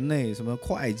5年内什么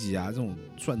会计啊这种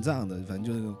算账的，反正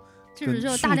就那种就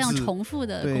是大量重复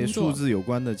的工作，对数字有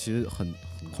关的，其实很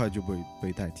快就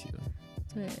被代替了。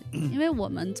对，因为我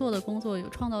们做的工作有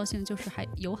创造性，就是还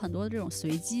有很多的这种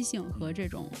随机性和这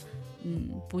种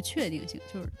不确定性。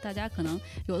就是大家可能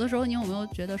有的时候，你有没有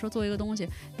觉得说做一个东西，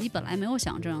你本来没有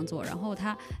想这样做，然后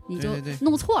你就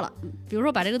弄错了，比如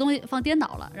说把这个东西放颠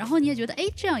倒了，然后你也觉得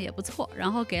这样也不错，然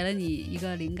后给了你一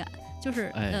个灵感，就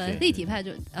是立体派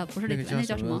就不是立体派，那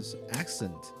叫什么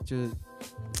accent， 就是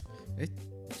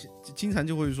经常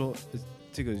就会说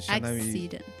这个相当于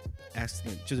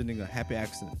accident， 就是那个 happy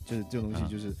accident， 就是这种东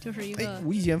西就是一个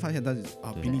无意间发现，但是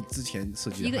比你之前设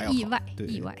计的还要好，一个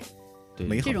意外。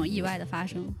这种意外的发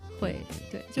生会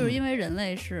对，就是因为人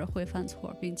类是会犯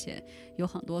错，并且有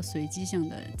很多随机性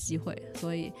的机会，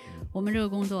所以我们这个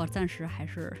工作暂时还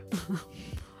是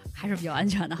比较安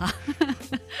全的哈。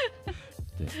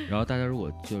对，然后大家如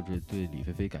果就是对李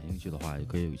飞飞感兴趣的话，也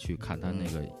可以去看他那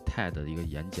个 TED 的一个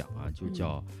演讲啊，就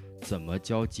叫怎么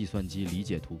教计算机理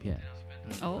解图片。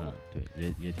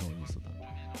对，也挺有意思的。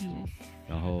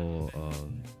然后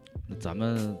那咱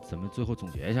们最后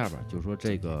总结一下吧，就是说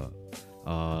这个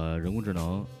人工智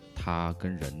能它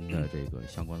跟人的这个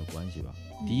相关的关系吧。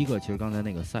第一个，其实刚才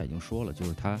那个赛已经说了，就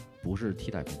是它不是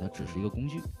替代品，它只是一个工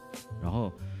具。然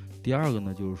后第二个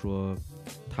呢，就是说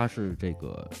它是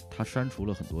它删除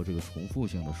了很多这个重复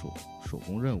性的手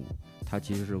工任务，它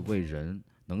其实是为人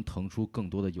能腾出更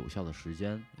多的有效的时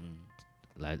间，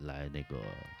来那个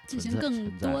进行更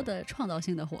多的创造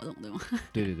性的活动，对吗？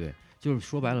对，就是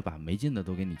说白了，把没劲的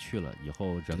都给你去了，以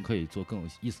后人可以做更有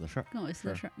意思的事儿，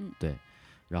对。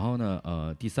然后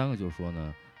呢，第三个就是说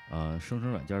呢，生成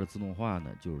软件的自动化呢，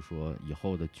就是说以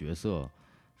后的角色，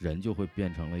人就会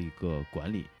变成了一个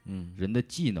管理，人的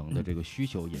技能的这个需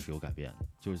求也是有改变的，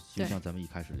就像咱们一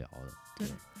开始聊的，对，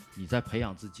你在培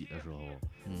养自己的时候，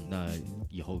那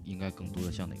以后应该更多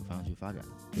的向哪个方向去发展，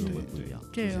就会不一样，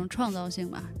这种创造性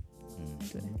吧。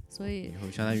对，所以以后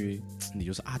相当于你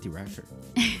就是 art director，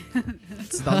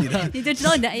 知道你的，你就知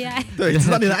道你的 AI， 对，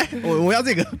知道你的，我要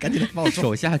这个，赶紧帮我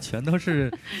手下全都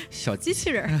是小机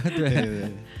器人，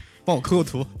对，帮我抠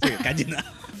图，这个赶紧的。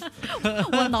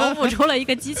我脑补出了一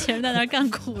个机器人在那干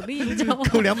苦力，你知道吗？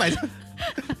扣200张。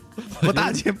我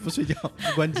大天不睡觉，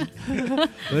不关机。我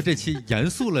说这期严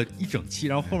肃了一整期，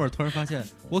然后后面突然发现，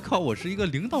我靠，我是一个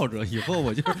领导者，以后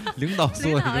我就是领导所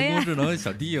有人工智能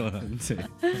小弟了。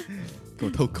给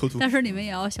我抠图。但是你们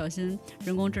也要小心，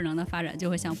人工智能的发展就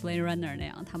会像 Blade Runner 那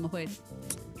样，他们会，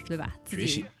对吧？自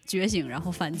己觉醒，然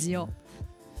后反击哦。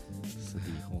是的，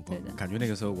我感觉那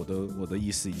个时候我的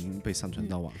意识已经被上传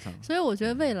到网上了。所以我觉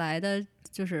得未来的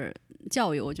就是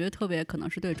教育，我觉得特别可能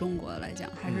是对中国来讲，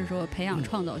还是说培养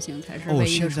创造性才是唯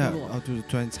一的出路。就是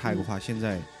突然插一个话，现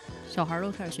在小孩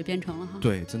都开始学编程了哈。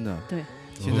对，真的。对，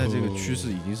现在这个趋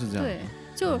势已经是这样。对，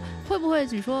就会不会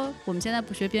你说我们现在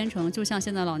不学编程，就像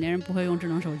现在老年人不会用智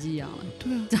能手机一样了？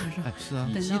对啊，是啊。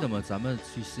你记得吗？咱们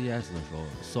去 CES 的时候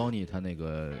 ，Sony 它那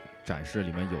个展示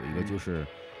里面有一个就是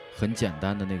很简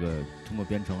单的那个通过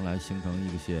编程来形成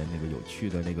一些那个有趣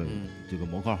的那个这个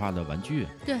模块化的玩具。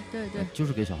对，就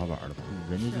是给小孩玩的嘛。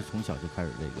人家就从小就开始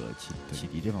这个启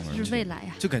迪这方面。是未来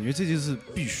呀。就感觉这就是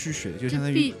必须学，就相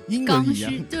当于英文一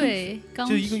样。对，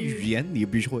就一个语言你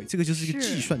必须会，这个就是一个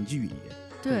计算机语言。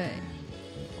对。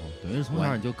等于是从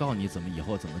小你就告诉你以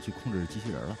后怎么去控制机器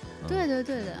人了。对的，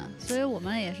所以我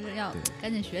们也是要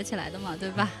赶紧学起来的嘛，对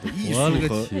吧？艺术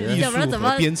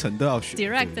和编程都要学。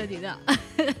Direct 你的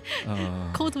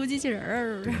抠图机器人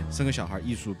儿，生个小孩，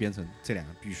艺术编程这两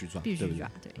个必须抓，对，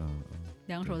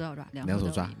两手都要抓，两手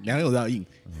抓，两手都要硬。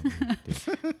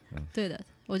对的，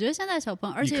我觉得现在小朋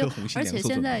友，而且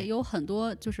现在有很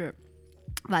多就是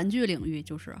玩具领域，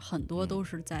就是很多都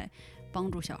是在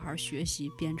帮助小孩学习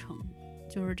编程。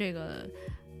就是这个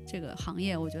行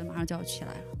业，我觉得马上就要起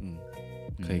来了。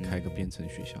可以开个编程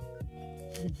学校。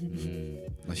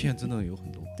那现在真的有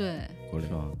很多。对，是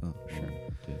吧？是。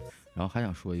对。然后还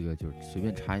想说一个，就是随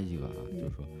便插一个啊，就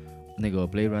是说那个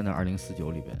Blade Runner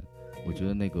 2049里边，我觉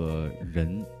得那个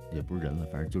人也不是人了，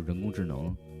反正就是人工智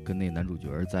能跟那男主角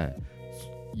在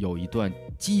有一段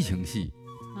激情戏，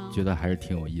觉得还是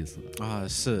挺有意思的啊。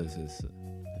是。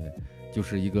对，就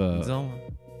是一个，你知道吗？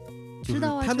知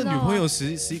道啊，他的女朋友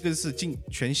是一个是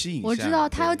全息影像，我知道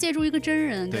他要借助一个真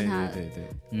人跟他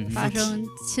发生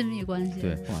亲密关系。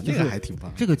对，哇，这个还挺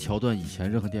棒。这个桥段以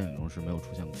前任何电影中是没有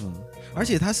出现过的。而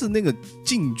且他是那个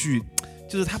近距，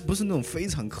就是他不是那种非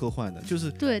常科幻的，就是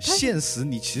对现实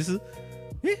你其实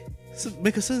是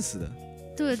make sense 的。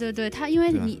对，他因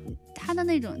为他的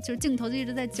那种就是镜头就一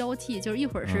直在交替，就是一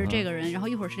会儿是这个人，然后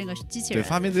一会儿是那个机器人。对，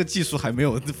发明这个技术还没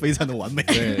有非常的完美。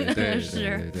对，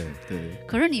是。对。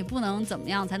可是你不能怎么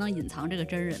样才能隐藏这个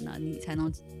真人呢？你才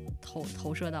能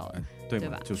投射到，对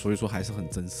吧？就所以说还是很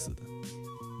真实的。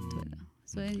对的，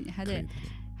所以你还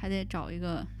得找一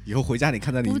个。以后回家你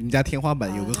看到你们家天花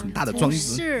板有个很大的装置，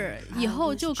是以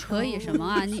后就可以什么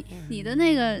啊？你的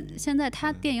那个现在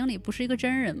他电影里不是一个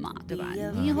真人嘛，对吧？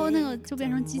你以后那个就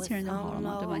变成机器人就好了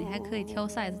嘛，对吧？你还可以挑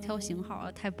size 挑型号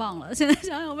啊，太棒了！现在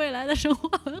想想未来的生活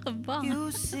好像很棒啊。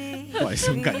外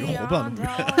星感觉活不到那么远。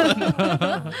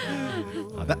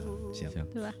好的，行，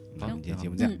对吧？好，今天节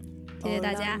目这样，谢谢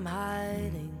大家，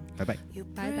拜拜，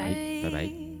拜拜。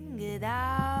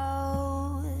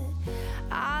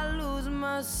I lose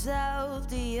myself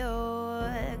to your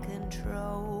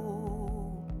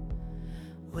control.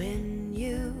 When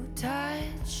you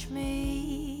touch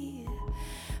me,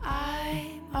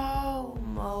 I'm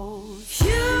almost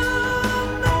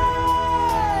human.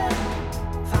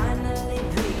 Finally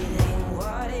breathing,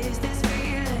 what is this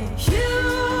feeling?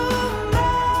 Human.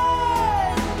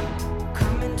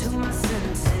 Coming to my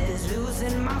senses,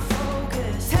 losing my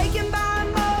focus. Taken by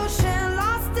emotion,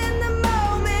 lost in the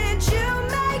moment. You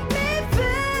make me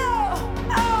feel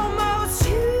almost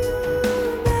human.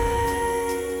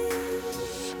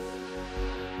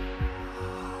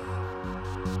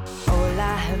 All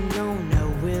I have known, I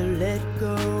will let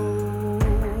go.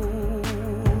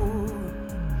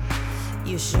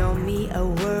 You show me a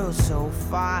world so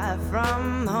far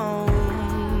from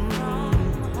home.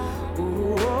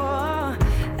 Ooh,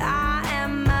 I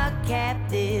am a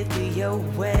captive to your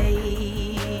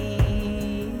ways.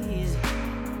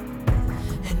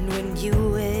 And when you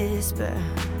whisper,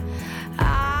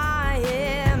 I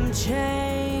am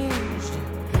changed,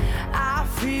 I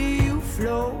feel you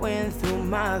flowing through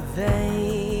my veins.